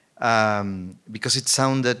 Because it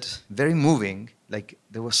sounded very moving, like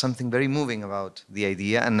there was something very moving about the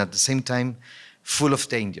idea, and at the same time full of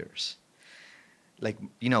dangers. Like,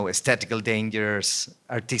 aesthetical dangers,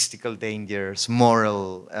 artistical dangers,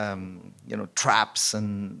 moral, traps,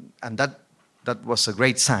 and that was a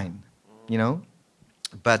great sign,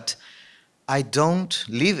 But I don't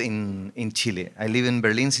live in Chile. I live in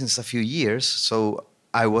Berlin since a few years, so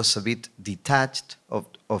I was a bit detached of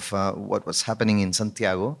what was happening in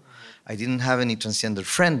Santiago. I didn't have any transgender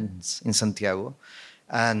friends in Santiago,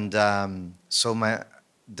 and so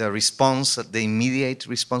the immediate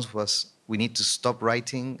response was, we need to stop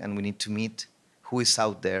writing and we need to meet who is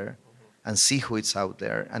out there and see who is out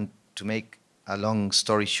there. And to make a long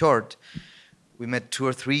story short, we met 2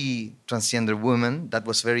 or 3 transgender women. That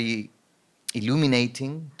was very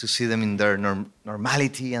illuminating to see them in their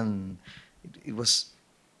normality, and it was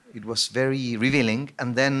very revealing.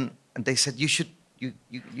 And then they said, you should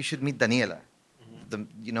meet Daniela,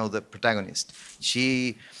 the protagonist.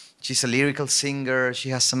 She's a lyrical singer. She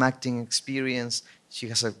has some acting experience.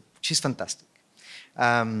 She's fantastic.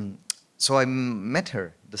 So I met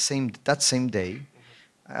her that same day,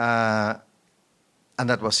 and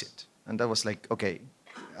that was it. And that was like, okay,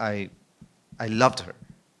 I loved her,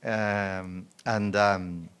 and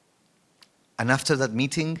after that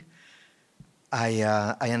meeting, I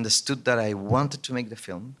understood that I wanted to make the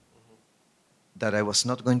film, that I was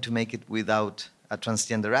not going to make it without a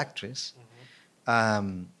transgender actress.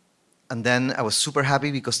 And then I was super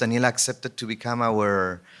happy because Daniela accepted to become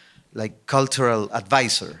our cultural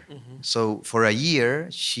advisor. So for a year,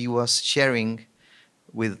 she was sharing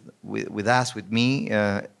with me,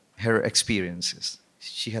 her experiences.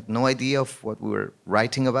 She had no idea of what we were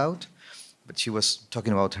writing about, but she was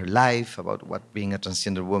talking about her life, about what being a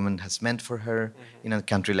transgender woman has meant for her in a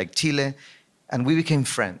country like Chile, and we became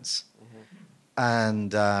friends.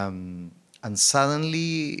 And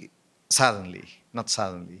suddenly, not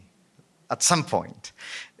suddenly, at some point,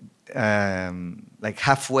 like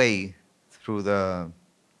halfway through the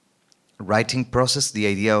writing process, the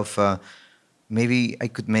idea of maybe I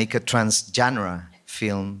could make a transgenre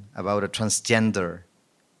film about a transgender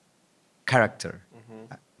character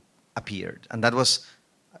appeared. And that was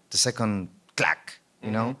the second clack,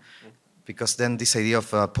 because then this idea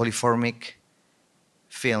of a polyformic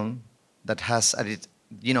film that has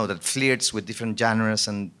that flirts with different genres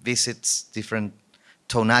and visits different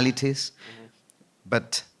tonalities,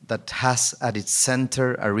 but that has at its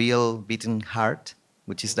center a real beating heart,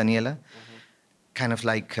 which is Daniela. Kind of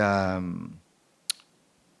like, I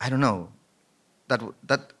don't know,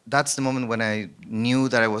 that's the moment when I knew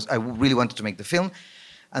that I really wanted to make the film.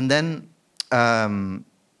 And then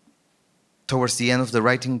towards the end of the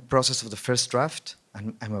writing process of the first draft,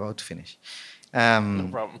 I'm about to finish. No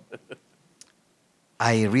problem.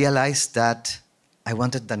 I realized that I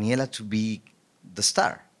wanted Daniela to be the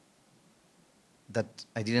star. That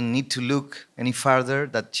I didn't need to look any farther,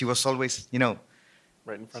 that she was always,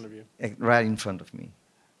 right in front of you. Right in front of me.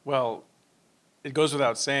 Well, it goes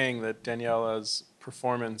without saying that Daniela's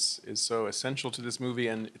performance is so essential to this movie,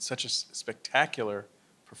 and it's such a spectacular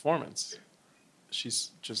performance.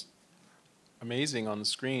 She's just amazing on the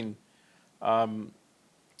screen.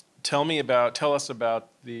 Tell us about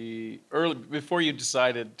before you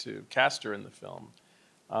decided to cast her in the film.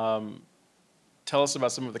 Tell us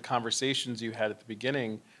about some of the conversations you had at the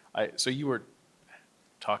beginning. So you were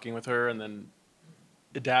talking with her and then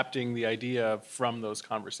adapting the idea from those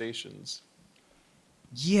conversations.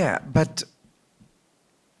 Yeah, but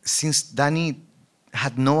since Danny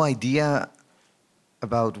had no idea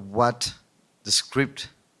about what the script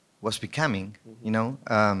was becoming, you know,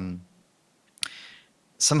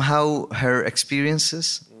 somehow her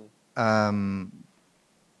experiences,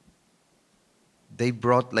 they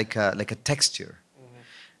brought like a texture.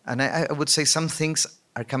 And I would say some things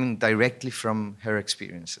are coming directly from her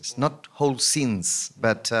experiences, not whole scenes,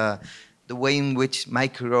 but the way in which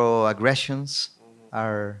microaggressions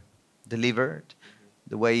are delivered,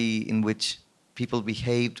 the way in which people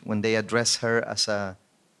behaved when they address her as a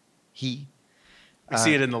he. We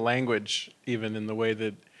see it in the language, even in the way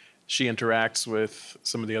that she interacts with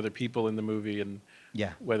some of the other people in the movie, and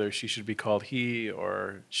whether she should be called he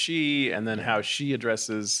or she, and then how she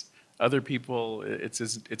addresses other people. It's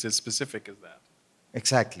as specific as that.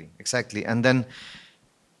 Exactly. And then,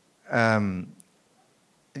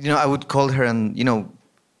 you know, I would call her and, you know,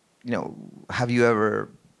 have you ever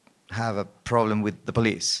have a problem with the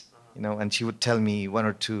police? You know, and she would tell me one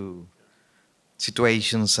or two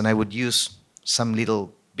situations, and I would use some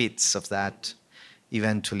little bits of that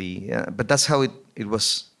eventually. But that's how it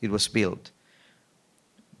was built.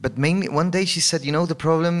 But mainly, one day she said, you know, the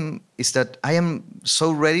problem is that I am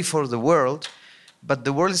so ready for the world, but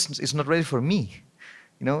the world is not ready for me.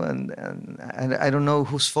 You know, and I don't know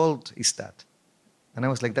whose fault is that. And I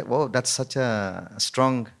was like, whoa, that's such a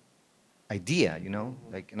strong idea, you know.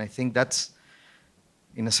 Like, and I think that's,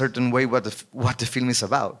 in a certain way, what the film is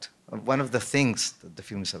about. One of the things that the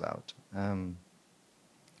film is about.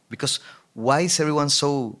 Because why is everyone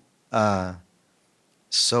so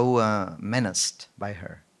menaced by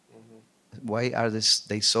her? Why are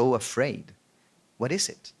they so afraid? What is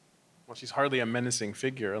it? Well, she's hardly a menacing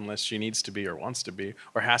figure unless she needs to be or wants to be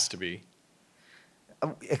or has to be.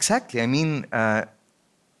 Exactly. I mean,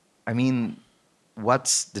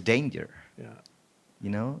 what's the danger? Yeah. You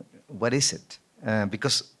know, what is it?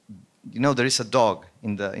 Because, you know, there is a dog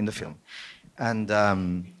in the film, and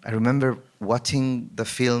I remember watching the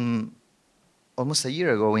film almost a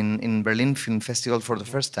year ago in Berlin Film Festival for the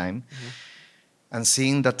first time. And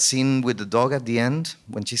seeing that scene with the dog at the end,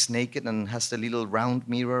 when she's naked and has the little round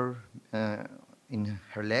mirror in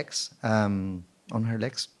her legs, on her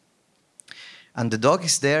legs, and the dog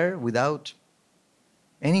is there without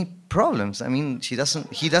any problems. I mean, he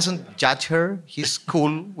doesn't judge her. He's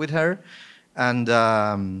cool with her, and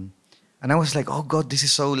I was like, oh God, this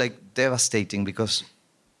is so like devastating because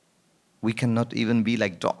we cannot even be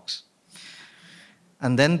like dogs.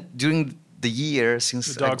 And then during the year, since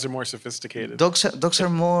the dogs are more sophisticated, dogs are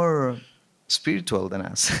more spiritual than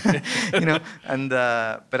us, you know. And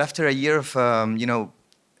but after a year of you know,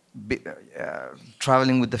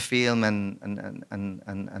 traveling with the film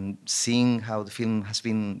and seeing how the film has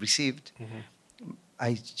been received,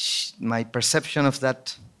 my perception of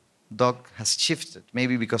that dog has shifted.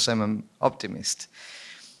 Maybe because I'm an optimist.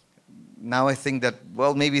 Now I think that,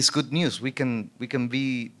 well, maybe it's good news. We can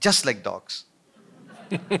be just like dogs.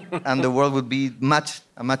 And the world would be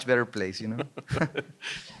a much better place, you know.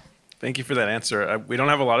 Thank you for that answer. We don't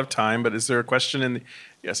have a lot of time, but is there a question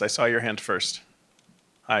Yes, I saw your hand first.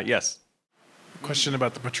 Hi, yes. Question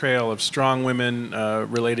about the portrayal of strong women,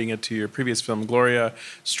 relating it to your previous film, Gloria.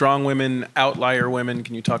 Strong women, outlier women.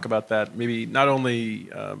 Can you talk about that? Maybe not only,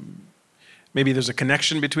 maybe there's a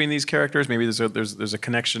connection between these characters. Maybe there's a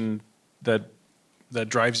connection that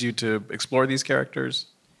drives you to explore these characters.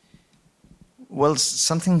 Well,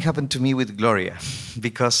 something happened to me with Gloria,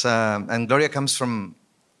 because and Gloria comes from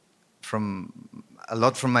a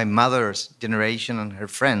lot from my mother's generation and her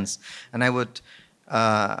friends, and I would,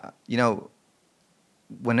 you know,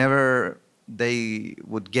 whenever they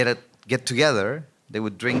would get together, they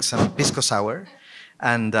would drink some pisco sour,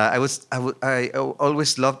 and I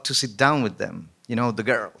always loved to sit down with them, you know, the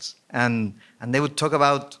girls, and they would talk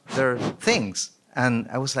about their things, and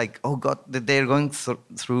I was like, oh God, they're going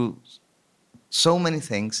through so many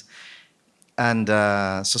things, and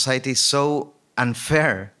society is so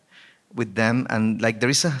unfair with them, and like there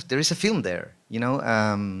is a film there, you know,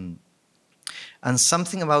 and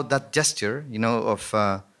something about that gesture, you know, of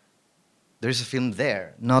there is a film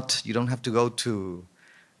there. Not, you don't have to go to,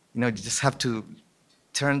 you know, you just have to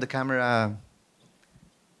turn the camera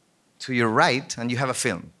to your right, and you have a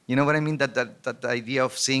film. You know what I mean? That idea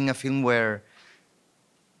of seeing a film where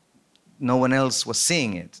no one else was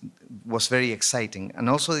seeing it was very exciting. And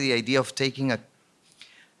also the idea of taking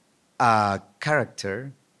a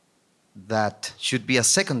character that should be a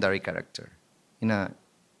secondary character in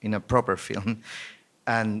a proper film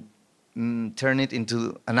and turn it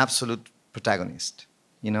into an absolute protagonist.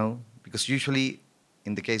 because usually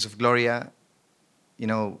in the case of Gloria,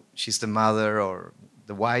 she's the mother or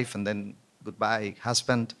the wife, and then goodbye,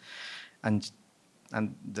 husband, and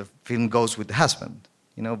the film goes with the husband,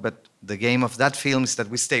 but the game of that film is that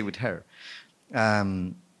we stay with her.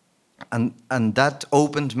 And that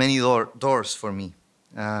opened many doors for me.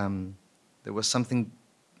 There was something,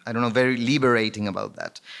 I don't know, very liberating about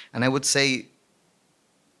that. And I would say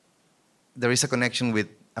there is a connection with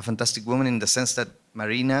A Fantastic Woman in the sense that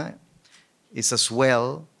Marina is as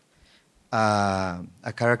well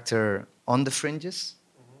a character on the fringes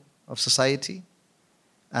of society.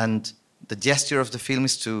 And the gesture of the film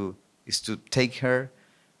is to take her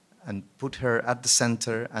and put her at the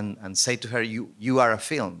center and say to her, you are a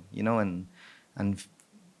film, and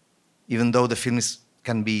even though the film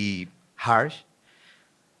can be harsh,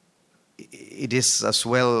 it is as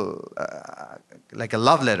well like a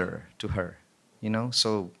love letter to her,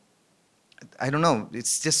 So I don't know.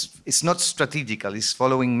 It's not strategical. It's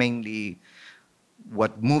following mainly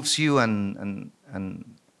what moves you and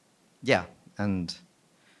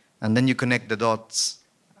then you connect the dots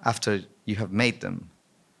after you have made them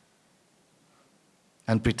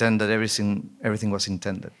and pretend that everything was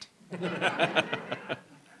intended.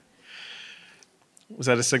 Was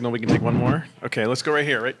that a signal we can take one more? Okay, let's go right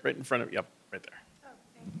here, right in front of you. Yep, right there.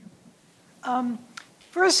 Oh, thank you.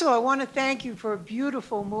 First of all, I want to thank you for a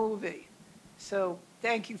beautiful movie. So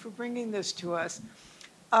thank you for bringing this to us.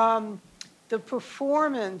 The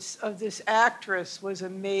performance of this actress was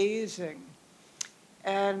amazing.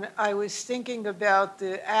 And I was thinking about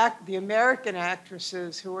the American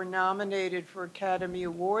actresses who were nominated for Academy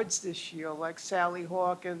Awards this year, like Sally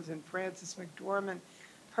Hawkins and Frances McDormand.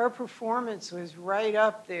 Her performance was right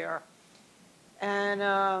up there. And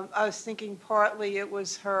I was thinking partly it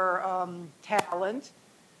was her talent,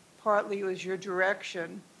 partly it was your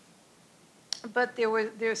direction. But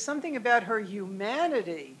there's something about her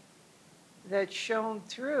humanity that shone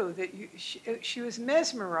through, that she was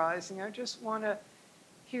mesmerizing. I just want to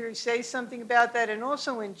hear you say something about that. And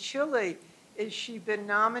also in Chile, has she been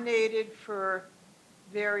nominated for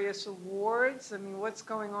various awards? I mean, what's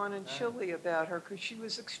going on in Chile about her? Because she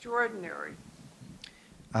was extraordinary.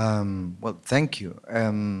 Well, thank you.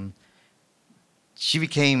 She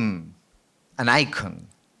became an icon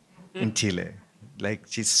in Chile. Like,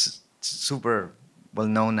 she's super well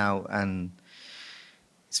known now, and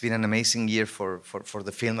it's been an amazing year for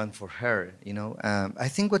the film and for her. I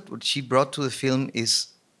think what she brought to the film is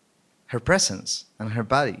her presence and her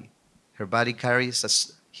body. Her body carries a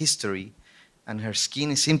history, and her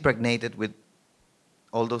skin is impregnated with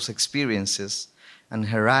all those experiences, and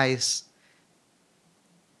her eyes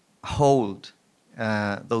hold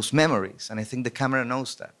those memories. And I think the camera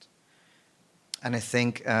knows that. And I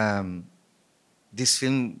think this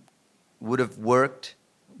film would have worked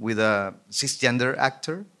with a cisgender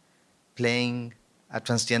actor playing a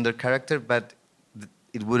transgender character, but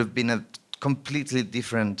it would have been a completely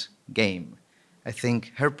different game. I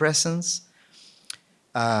think her presence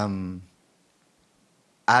added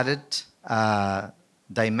a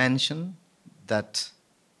dimension that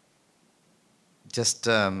just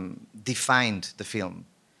defined the film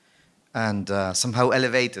and somehow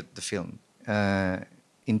elevated the film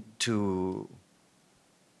into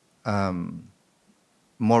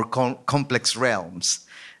more complex realms.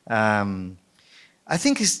 I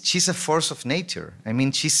think she's a force of nature. I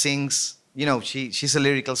mean, she sings, she's a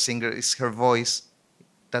lyrical singer. It's her voice,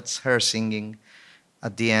 that's her singing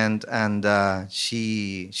at the end. And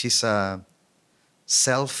she's a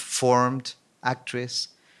self-formed actress.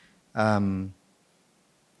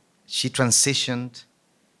 She transitioned,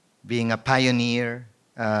 being a pioneer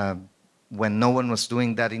when no one was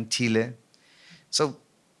doing that in Chile. So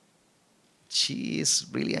she is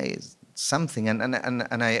really something, and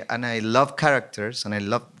I love characters, and I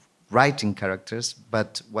love writing characters.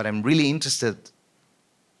 But what I'm really interested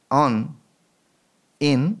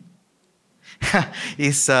in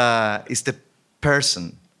is the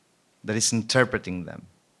person that is interpreting them.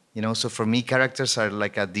 So for me, characters are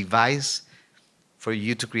like a device for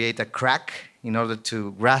you to create a crack in order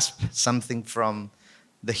to grasp something from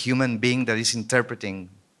the human being that is interpreting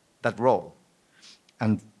that role,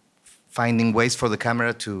 and finding ways for the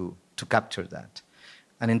camera to capture that.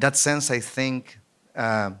 And in that sense, I think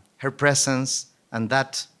her presence and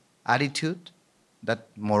that attitude, that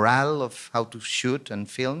morale of how to shoot and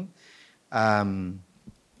film, I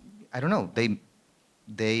don't know, they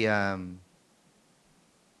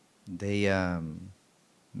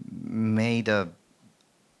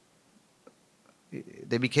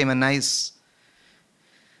became a nice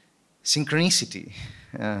synchronicity.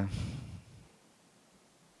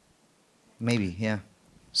 Maybe, yeah.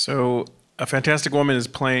 So, A Fantastic Woman is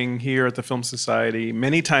playing here at the Film Society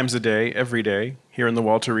many times a day, every day, here in the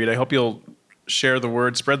Walter Reed. I hope you'll share the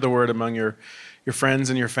word, spread the word among your friends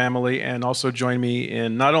and your family, and also join me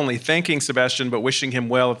in not only thanking Sebastian, but wishing him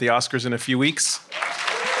well at the Oscars in a few weeks.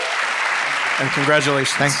 And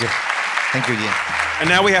congratulations. Thank you. Thank you, Dean. And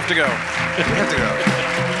now we have to go. We have to go.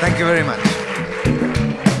 Thank you very much.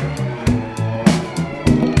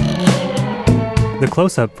 The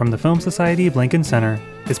Close-Up from the Film Society of Lincoln Center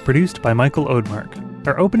is produced by Michael Odemark.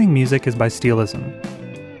 Our opening music is by Steelism.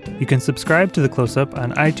 You can subscribe to The Close-Up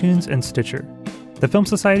on iTunes and Stitcher. The Film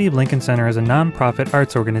Society of Lincoln Center is a non-profit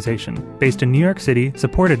arts organization based in New York City,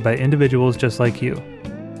 supported by individuals just like you.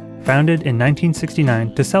 Founded in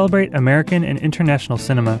 1969 to celebrate American and international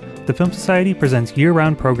cinema, the Film Society presents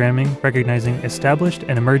year-round programming recognizing established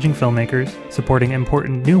and emerging filmmakers, supporting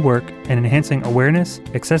important new work, and enhancing awareness,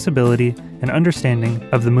 accessibility, and understanding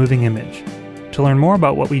of the moving image. To learn more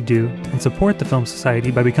about what we do and support the Film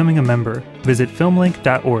Society by becoming a member, visit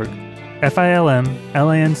filmlinc.org,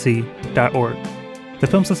 filmlanc.org. The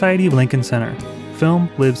Film Society of Lincoln Center. Film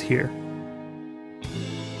lives here.